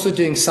 we're also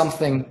doing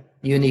something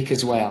unique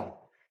as well.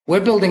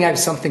 We're building out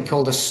something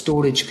called a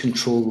storage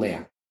control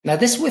layer. Now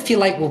this, if you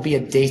like, will be a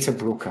data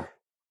broker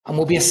and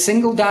will be a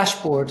single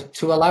dashboard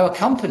to allow a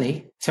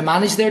company to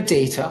manage their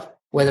data,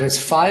 whether it's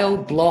file,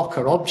 block,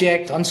 or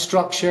object,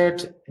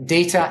 unstructured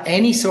data,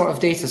 any sort of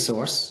data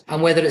source,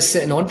 and whether it's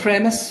sitting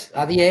on-premise,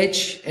 at the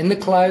edge, in the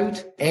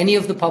cloud, any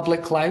of the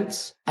public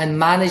clouds, and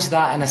manage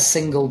that in a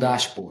single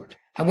dashboard.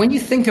 And when you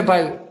think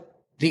about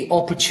the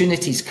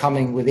opportunities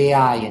coming with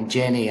AI and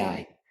Gen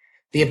AI,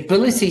 the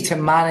ability to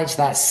manage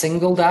that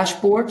single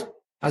dashboard,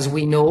 as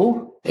we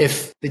know,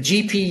 if the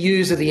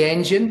GPUs are the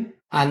engine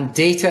and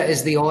data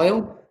is the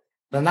oil,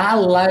 then that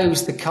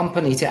allows the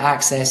company to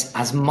access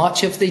as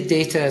much of the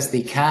data as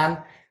they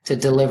can to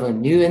deliver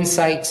new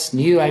insights,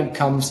 new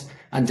outcomes,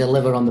 and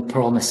deliver on the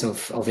promise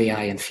of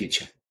AI in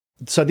future.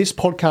 So this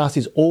podcast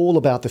is all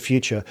about the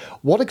future.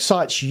 What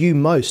excites you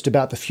most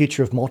about the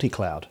future of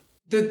multi-cloud?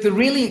 The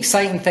really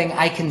exciting thing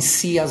I can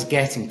see us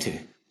getting to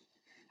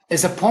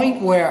is a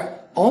point where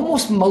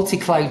almost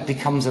multi-cloud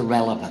becomes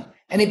irrelevant.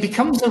 And it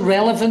becomes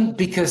irrelevant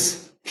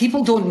because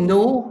people don't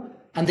know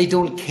and they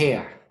don't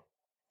care.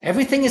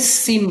 Everything is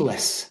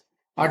seamless.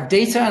 Our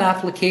data and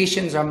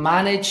applications are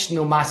managed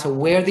no matter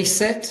where they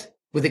sit,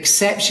 with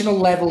exceptional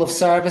level of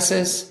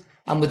services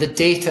and with the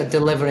data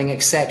delivering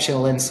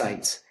exceptional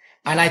insights.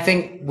 And I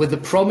think with the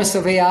promise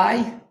of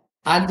AI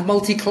and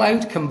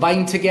multi-cloud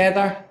combined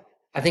together,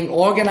 I think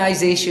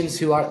organizations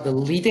who are at the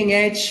leading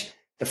edge,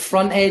 the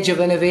front edge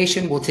of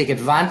innovation, will take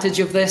advantage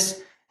of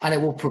this and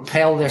it will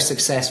propel their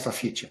success for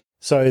future.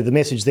 So the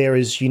message there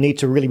is you need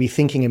to really be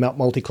thinking about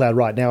multi-cloud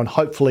right now, and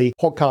hopefully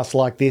podcasts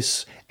like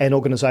this and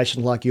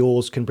organizations like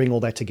yours can bring all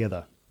that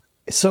together.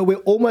 So we're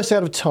almost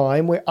out of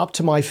time. We're up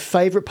to my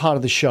favorite part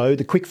of the show,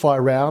 the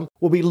quickfire round,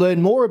 where we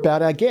learn more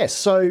about our guests.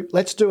 So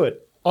let's do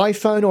it.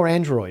 iPhone or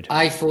Android?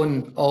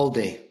 iPhone all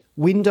day.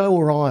 Window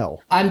or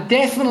aisle? I'm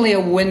definitely a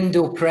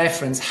window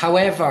preference.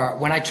 However,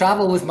 when I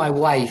travel with my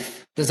wife,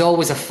 there's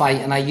always a fight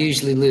and I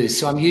usually lose.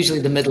 So I'm usually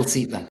the middle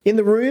seat then. In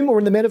the room or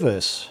in the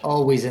metaverse?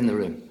 Always in the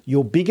room.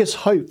 Your biggest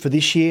hope for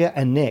this year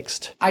and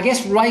next? I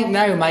guess right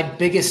now, my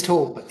biggest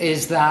hope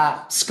is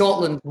that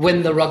Scotland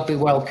win the Rugby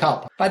World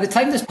Cup. By the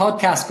time this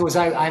podcast goes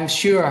out, I'm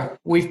sure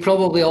we've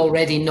probably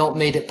already not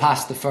made it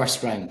past the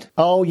first round.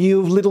 Oh,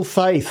 you've little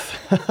faith.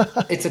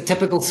 It's a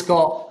typical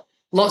Scot.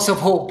 Lots of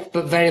hope,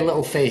 but very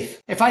little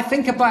faith. If I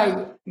think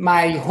about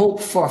my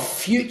hope for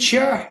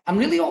future, I'm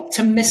really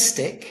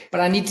optimistic, but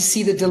I need to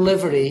see the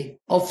delivery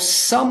of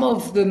some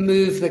of the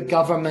move that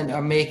government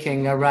are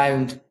making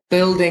around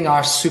building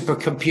our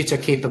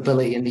supercomputer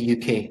capability in the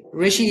UK.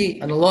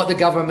 Rishi and a lot of the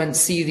government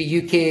see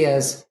the UK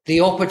as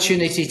the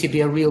opportunity to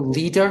be a real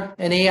leader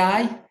in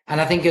AI And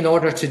I think in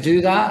order to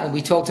do that, and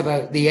we talked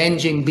about the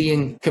engine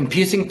being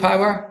computing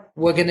power,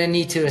 we're going to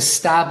need to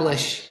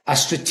establish a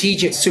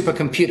strategic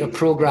supercomputer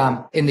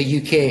program in the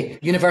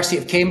UK. University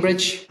of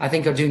Cambridge, I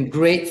think, are doing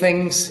great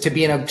things to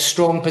be in a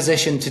strong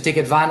position to take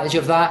advantage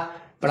of that.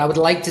 But I would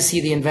like to see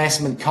the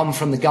investment come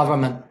from the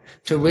government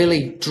to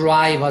really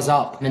drive us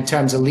up in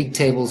terms of league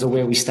tables of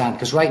where we stand.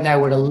 Because right now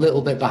we're a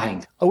little bit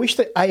behind. I wish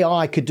that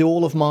AI could do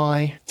all of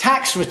my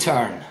tax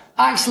return.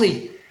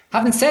 Actually,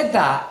 having said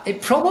that,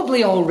 it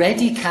probably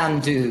already can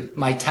do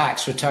my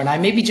tax return. I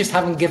maybe just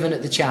haven't given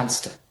it the chance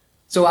to.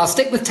 So I'll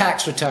stick with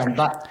tax return,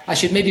 but I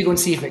should maybe go and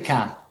see if it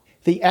can.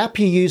 The app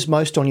you use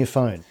most on your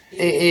phone?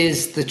 It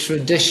is the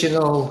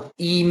traditional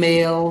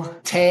email,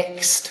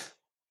 text,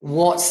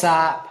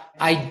 WhatsApp.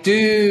 I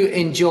do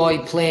enjoy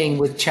playing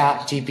with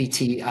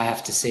ChatGPT, I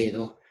have to say,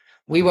 though.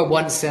 We were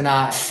once in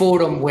a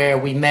forum where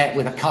we met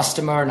with a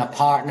customer and a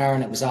partner,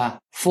 and it was a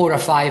 4 or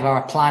 5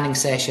 hour planning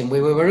session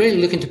where we were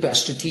really looking to put a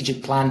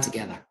strategic plan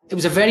together. It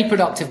was a very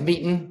productive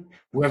meeting.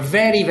 We're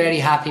very, very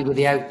happy with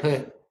the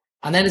output.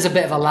 And then as a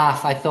bit of a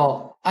laugh, I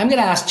thought, I'm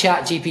going to ask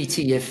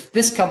ChatGPT if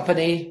this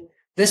company,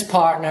 this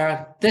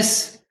partner,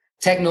 this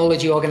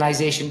technology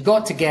organization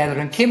got together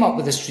and came up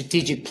with a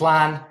strategic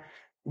plan,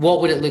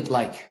 what would it look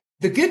like?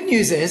 The good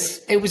news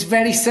is it was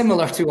very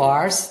similar to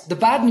ours. The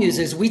bad news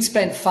is we'd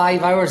spent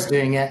 5 hours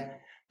doing it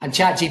and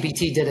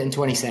ChatGPT did it in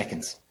 20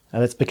 seconds.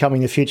 And it's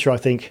becoming the future, I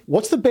think.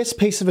 What's the best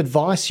piece of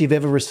advice you've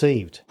ever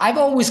received? I've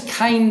always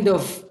kind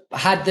of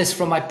had this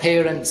from my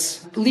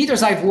parents,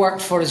 leaders I've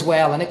worked for as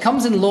well, and it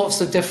comes in lots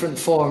of different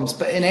forms.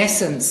 But in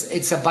essence,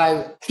 it's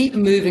about keep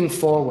moving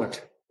forward.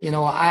 You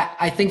know,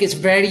 I think it's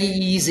very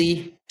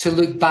easy to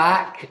look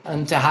back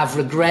and to have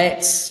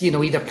regrets, you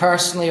know, either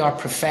personally or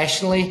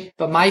professionally.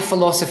 But my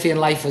philosophy in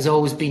life has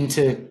always been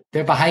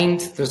they're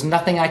behind. There's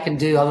nothing I can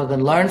do other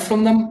than learn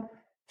from them.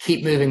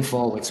 Keep moving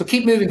forward. So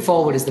keep moving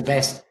forward is the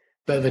best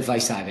bit of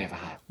advice I've ever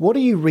had. What are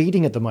you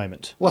reading at the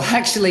moment? Well,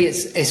 actually,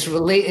 it's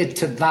related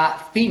to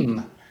that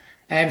theme.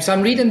 So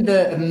I'm reading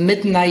The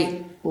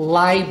Midnight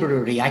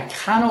Library. I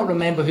cannot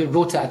remember who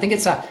wrote it. I think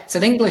it's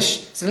an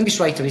English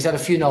writer. He's had a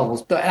few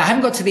novels, but I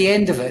haven't got to the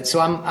end of it. So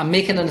I'm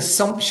making an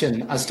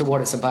assumption as to what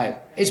it's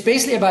about. It's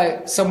basically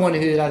about someone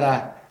who had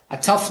a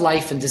tough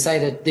life and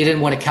decided they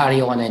didn't want to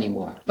carry on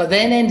anymore, but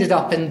then ended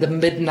up in the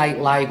Midnight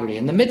Library.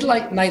 And the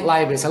Midnight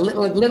Library is a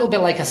little bit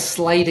like a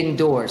sliding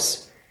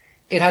doors.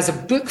 It has a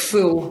book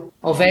full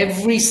of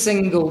every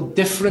single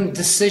different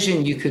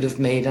decision you could have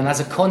made, and as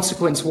a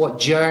consequence, what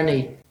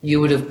journey you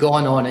would have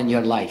gone on in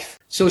your life.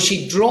 So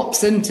she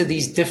drops into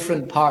these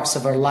different parts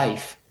of her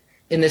life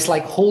in this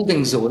like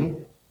holding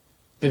zone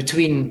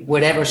between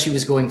wherever she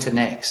was going to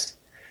next.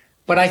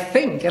 But I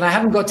think, and I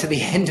haven't got to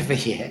the end of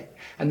it yet,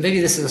 and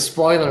maybe this is a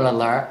spoiler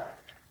alert,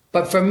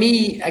 but for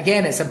me,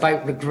 again, it's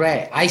about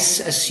regret. I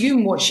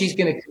assume what she's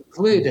going to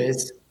conclude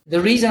is, the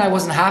reason I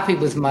wasn't happy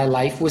with my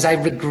life was I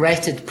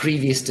regretted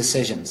previous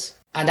decisions.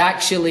 And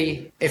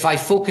actually, if I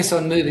focus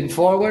on moving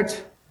forward,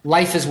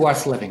 life is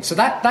worth living. So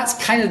that's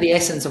kind of the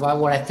essence of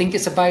what I think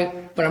it's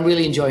about, but I'm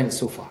really enjoying it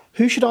so far.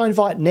 Who should I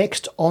invite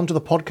next onto the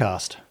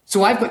podcast?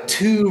 So I've got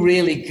 2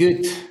 really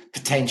good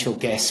potential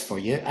guests for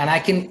you, and I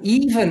can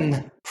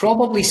even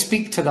probably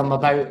speak to them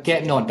about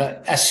getting on,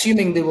 but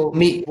assuming they will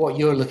meet what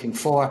you're looking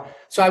for.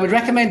 So I would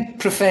recommend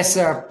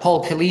Professor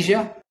Paul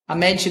Collegia. I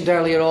mentioned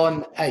earlier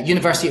on at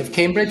University of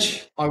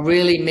Cambridge are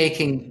really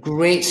making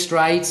great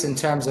strides in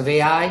terms of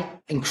AI,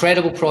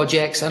 incredible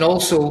projects, and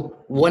also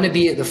want to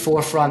be at the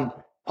forefront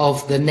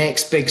of the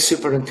next big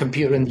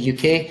supercomputer in the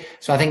UK.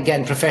 So I think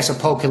getting Professor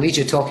Paul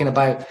Collegia talking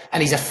about,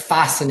 and he's a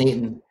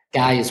fascinating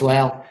guy as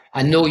well.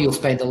 I know you'll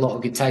spend a lot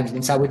of good time with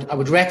him. So I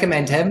would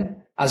recommend him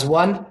as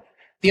one.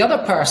 The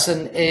other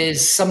person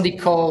is somebody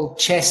called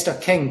Chester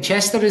King.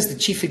 Chester is the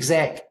chief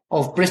exec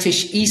of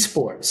British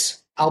Esports.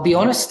 I'll be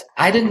honest,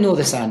 I didn't know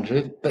this,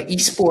 Andrew, but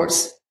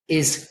esports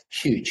is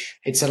huge.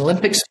 It's an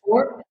Olympic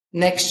sport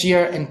next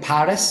year in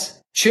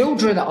Paris.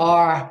 Children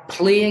are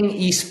playing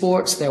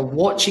esports, they're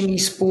watching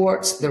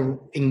esports, they're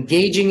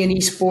engaging in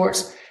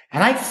esports.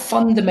 And I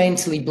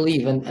fundamentally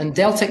believe, and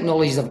Dell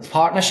Technologies have a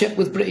partnership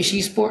with British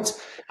Esports,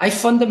 I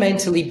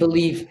fundamentally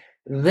believe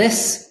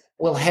this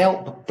will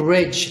help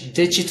bridge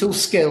digital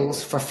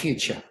skills for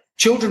future.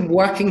 Children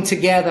working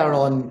together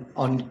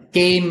on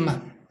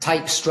game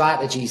type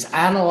strategies,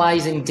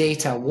 analyzing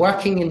data,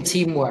 working in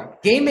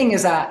teamwork. Gaming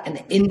is an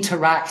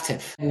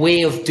interactive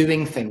way of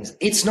doing things.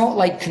 It's not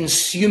like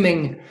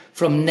consuming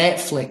from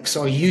Netflix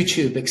or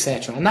YouTube,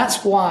 etc. And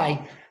that's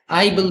why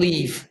I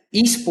believe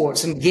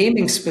esports and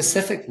gaming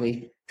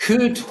specifically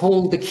could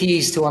hold the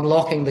keys to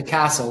unlocking the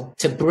castle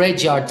to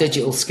bridge our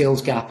digital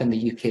skills gap in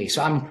the UK.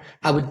 So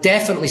I would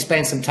definitely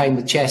spend some time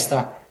with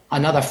Chester,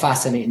 another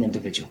fascinating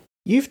individual.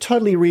 You've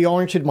totally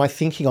reoriented my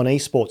thinking on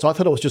esports. I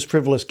thought it was just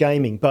frivolous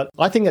gaming, but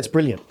I think that's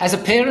brilliant. As a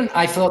parent,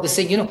 I thought the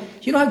same.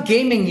 You know how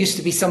gaming used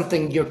to be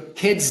something your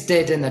kids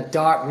did in a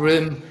dark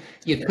room.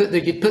 You'd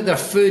put their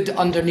food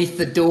underneath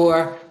the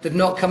door. They'd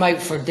not come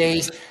out for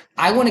days.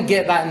 I want to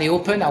get that in the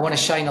open. I want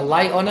to shine a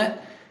light on it.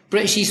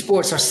 British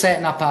Esports are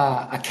setting up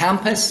a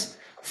campus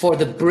for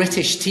the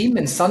British team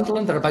in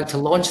Sunderland. They're about to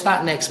launch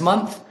that next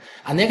month.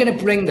 And they're going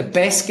to bring the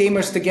best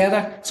gamers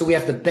together. So we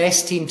have the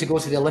best team to go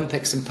to the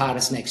Olympics in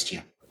Paris next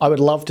year. I would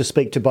love to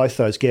speak to both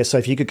those guests. So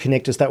if you could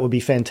connect us, that would be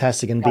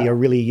fantastic and be a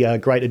really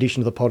great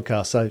addition to the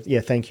podcast. So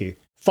yeah, thank you.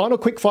 Final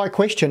quickfire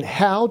question.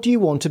 How do you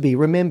want to be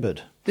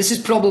remembered? This is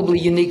probably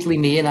uniquely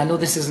me, and I know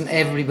this isn't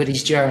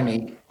everybody's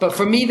journey. But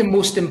for me, the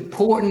most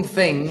important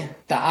thing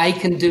that I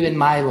can do in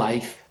my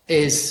life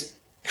is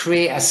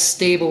create a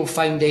stable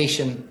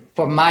foundation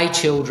for my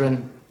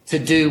children to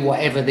do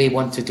whatever they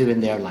want to do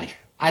in their life.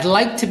 I'd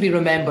like to be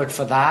remembered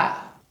for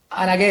that.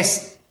 And I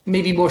guess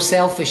maybe more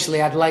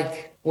selfishly, I'd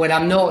like, when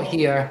I'm not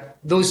here,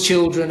 those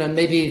children and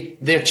maybe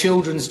their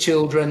children's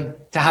children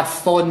to have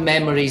fond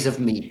memories of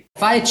me.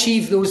 If I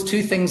achieve those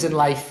two things in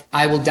life,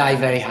 I will die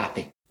very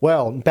happy.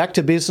 Well, back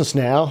to business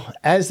now.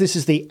 As this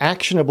is the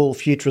Actionable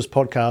Futurist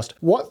podcast,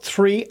 what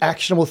 3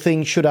 actionable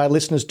things should our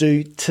listeners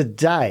do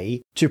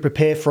today to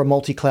prepare for a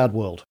multi-cloud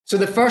world? So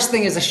the first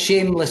thing is a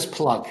shameless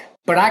plug,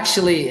 but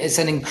actually it's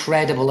an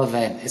incredible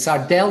event. It's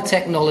our Dell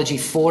Technology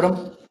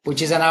Forum,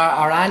 which is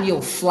our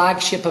annual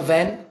flagship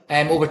event.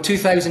 Over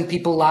 2,000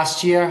 people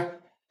last year.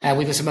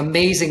 We have some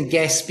amazing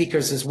guest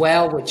speakers as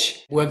well,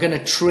 which we're going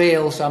to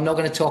trail, so I'm not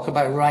going to talk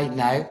about right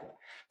now.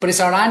 But it's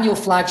our annual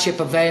flagship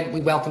event. We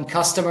welcome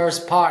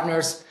customers,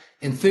 partners,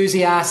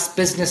 enthusiasts,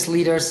 business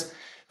leaders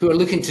who are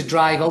looking to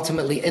drive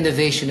ultimately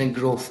innovation and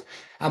growth.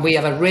 And we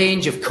have a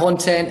range of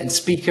content and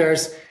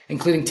speakers,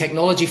 including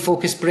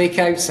technology-focused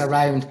breakouts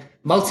around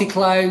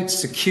multi-cloud,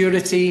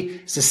 security,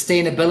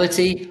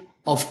 sustainability,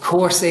 of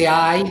course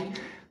AI,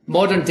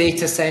 modern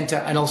data center,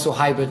 and also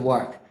hybrid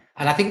work.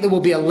 And I think there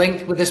will be a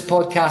link with this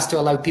podcast to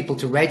allow people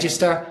to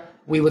register.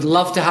 We would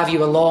love to have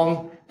you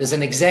along. There's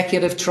an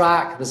executive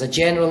track, there's a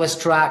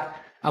generalist track,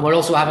 and we're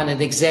also having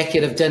an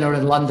executive dinner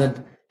in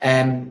London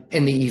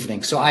in the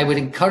evening. So I would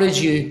encourage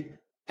you,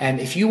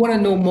 if you want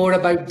to know more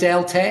about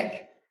Dell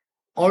Tech,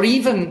 or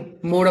even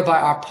more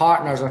about our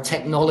partners or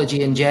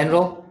technology in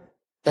general,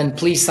 then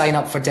please sign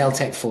up for Dell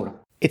Tech Forum.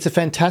 It's a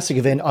fantastic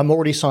event. I'm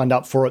already signed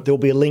up for it. There'll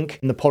be a link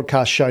in the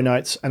podcast show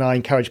notes, and I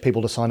encourage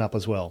people to sign up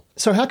as well.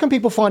 So how can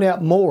people find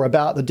out more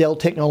about the Dell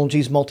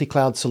Technologies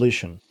multi-cloud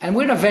solution? And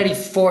we're in a very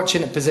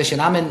fortunate position.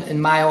 I'm in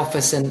my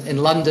office in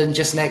London,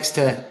 just next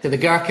to the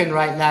Gherkin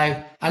right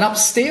now. And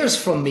upstairs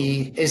from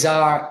me is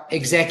our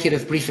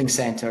executive briefing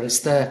center. It's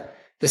the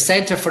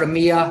center for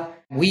EMEA.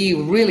 We're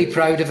really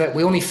proud of it.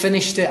 We only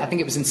finished it, I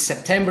think it was in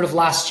September of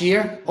last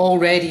year.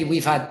 Already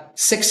we've had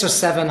 600 or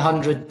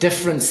 700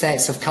 different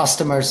sets of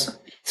customers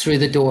through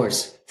the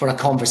doors for a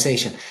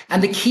conversation.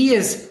 And the key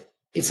is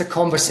it's a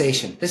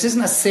conversation. This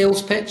isn't a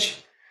sales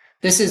pitch.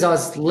 This is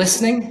us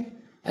listening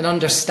and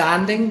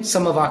understanding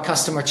some of our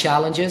customer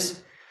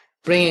challenges,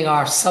 bringing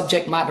our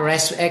subject matter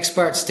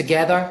experts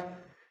together,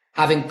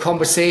 having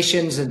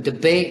conversations and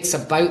debates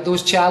about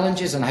those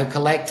challenges and how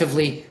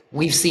collectively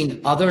we've seen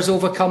others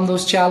overcome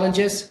those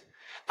challenges,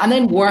 and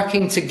then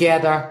working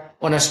together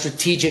on a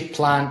strategic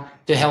plan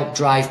to help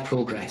drive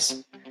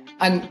progress.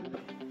 And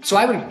so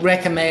I would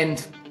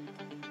recommend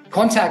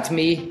contact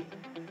me.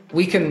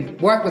 We can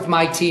work with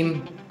my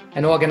team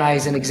and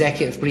organise an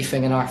executive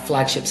briefing in our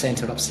flagship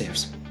centre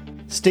upstairs.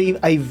 Steve,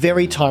 a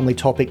very timely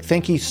topic.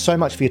 Thank you so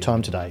much for your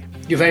time today.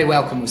 You're very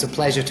welcome. It was a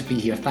pleasure to be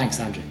here. Thanks,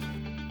 Andrew.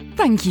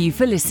 Thank you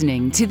for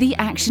listening to the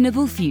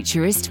Actionable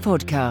Futurist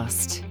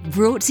podcast,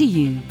 brought to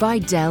you by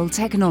Dell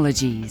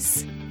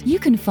Technologies. You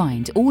can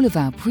find all of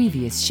our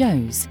previous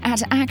shows at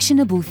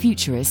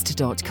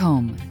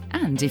actionablefuturist.com.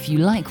 And if you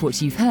like what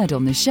you've heard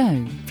on the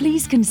show,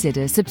 please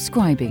consider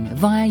subscribing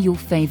via your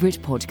favourite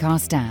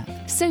podcast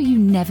app so you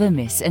never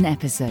miss an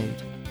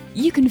episode.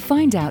 You can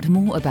find out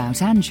more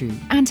about Andrew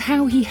and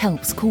how he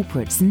helps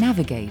corporates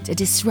navigate a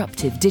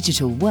disruptive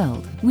digital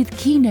world with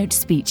keynote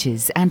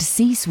speeches and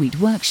C-suite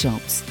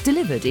workshops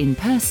delivered in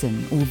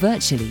person or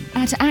virtually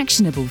at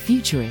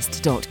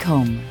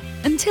actionablefuturist.com.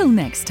 Until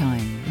next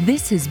time,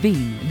 this has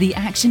been the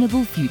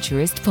Actionable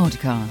Futurist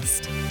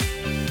Podcast.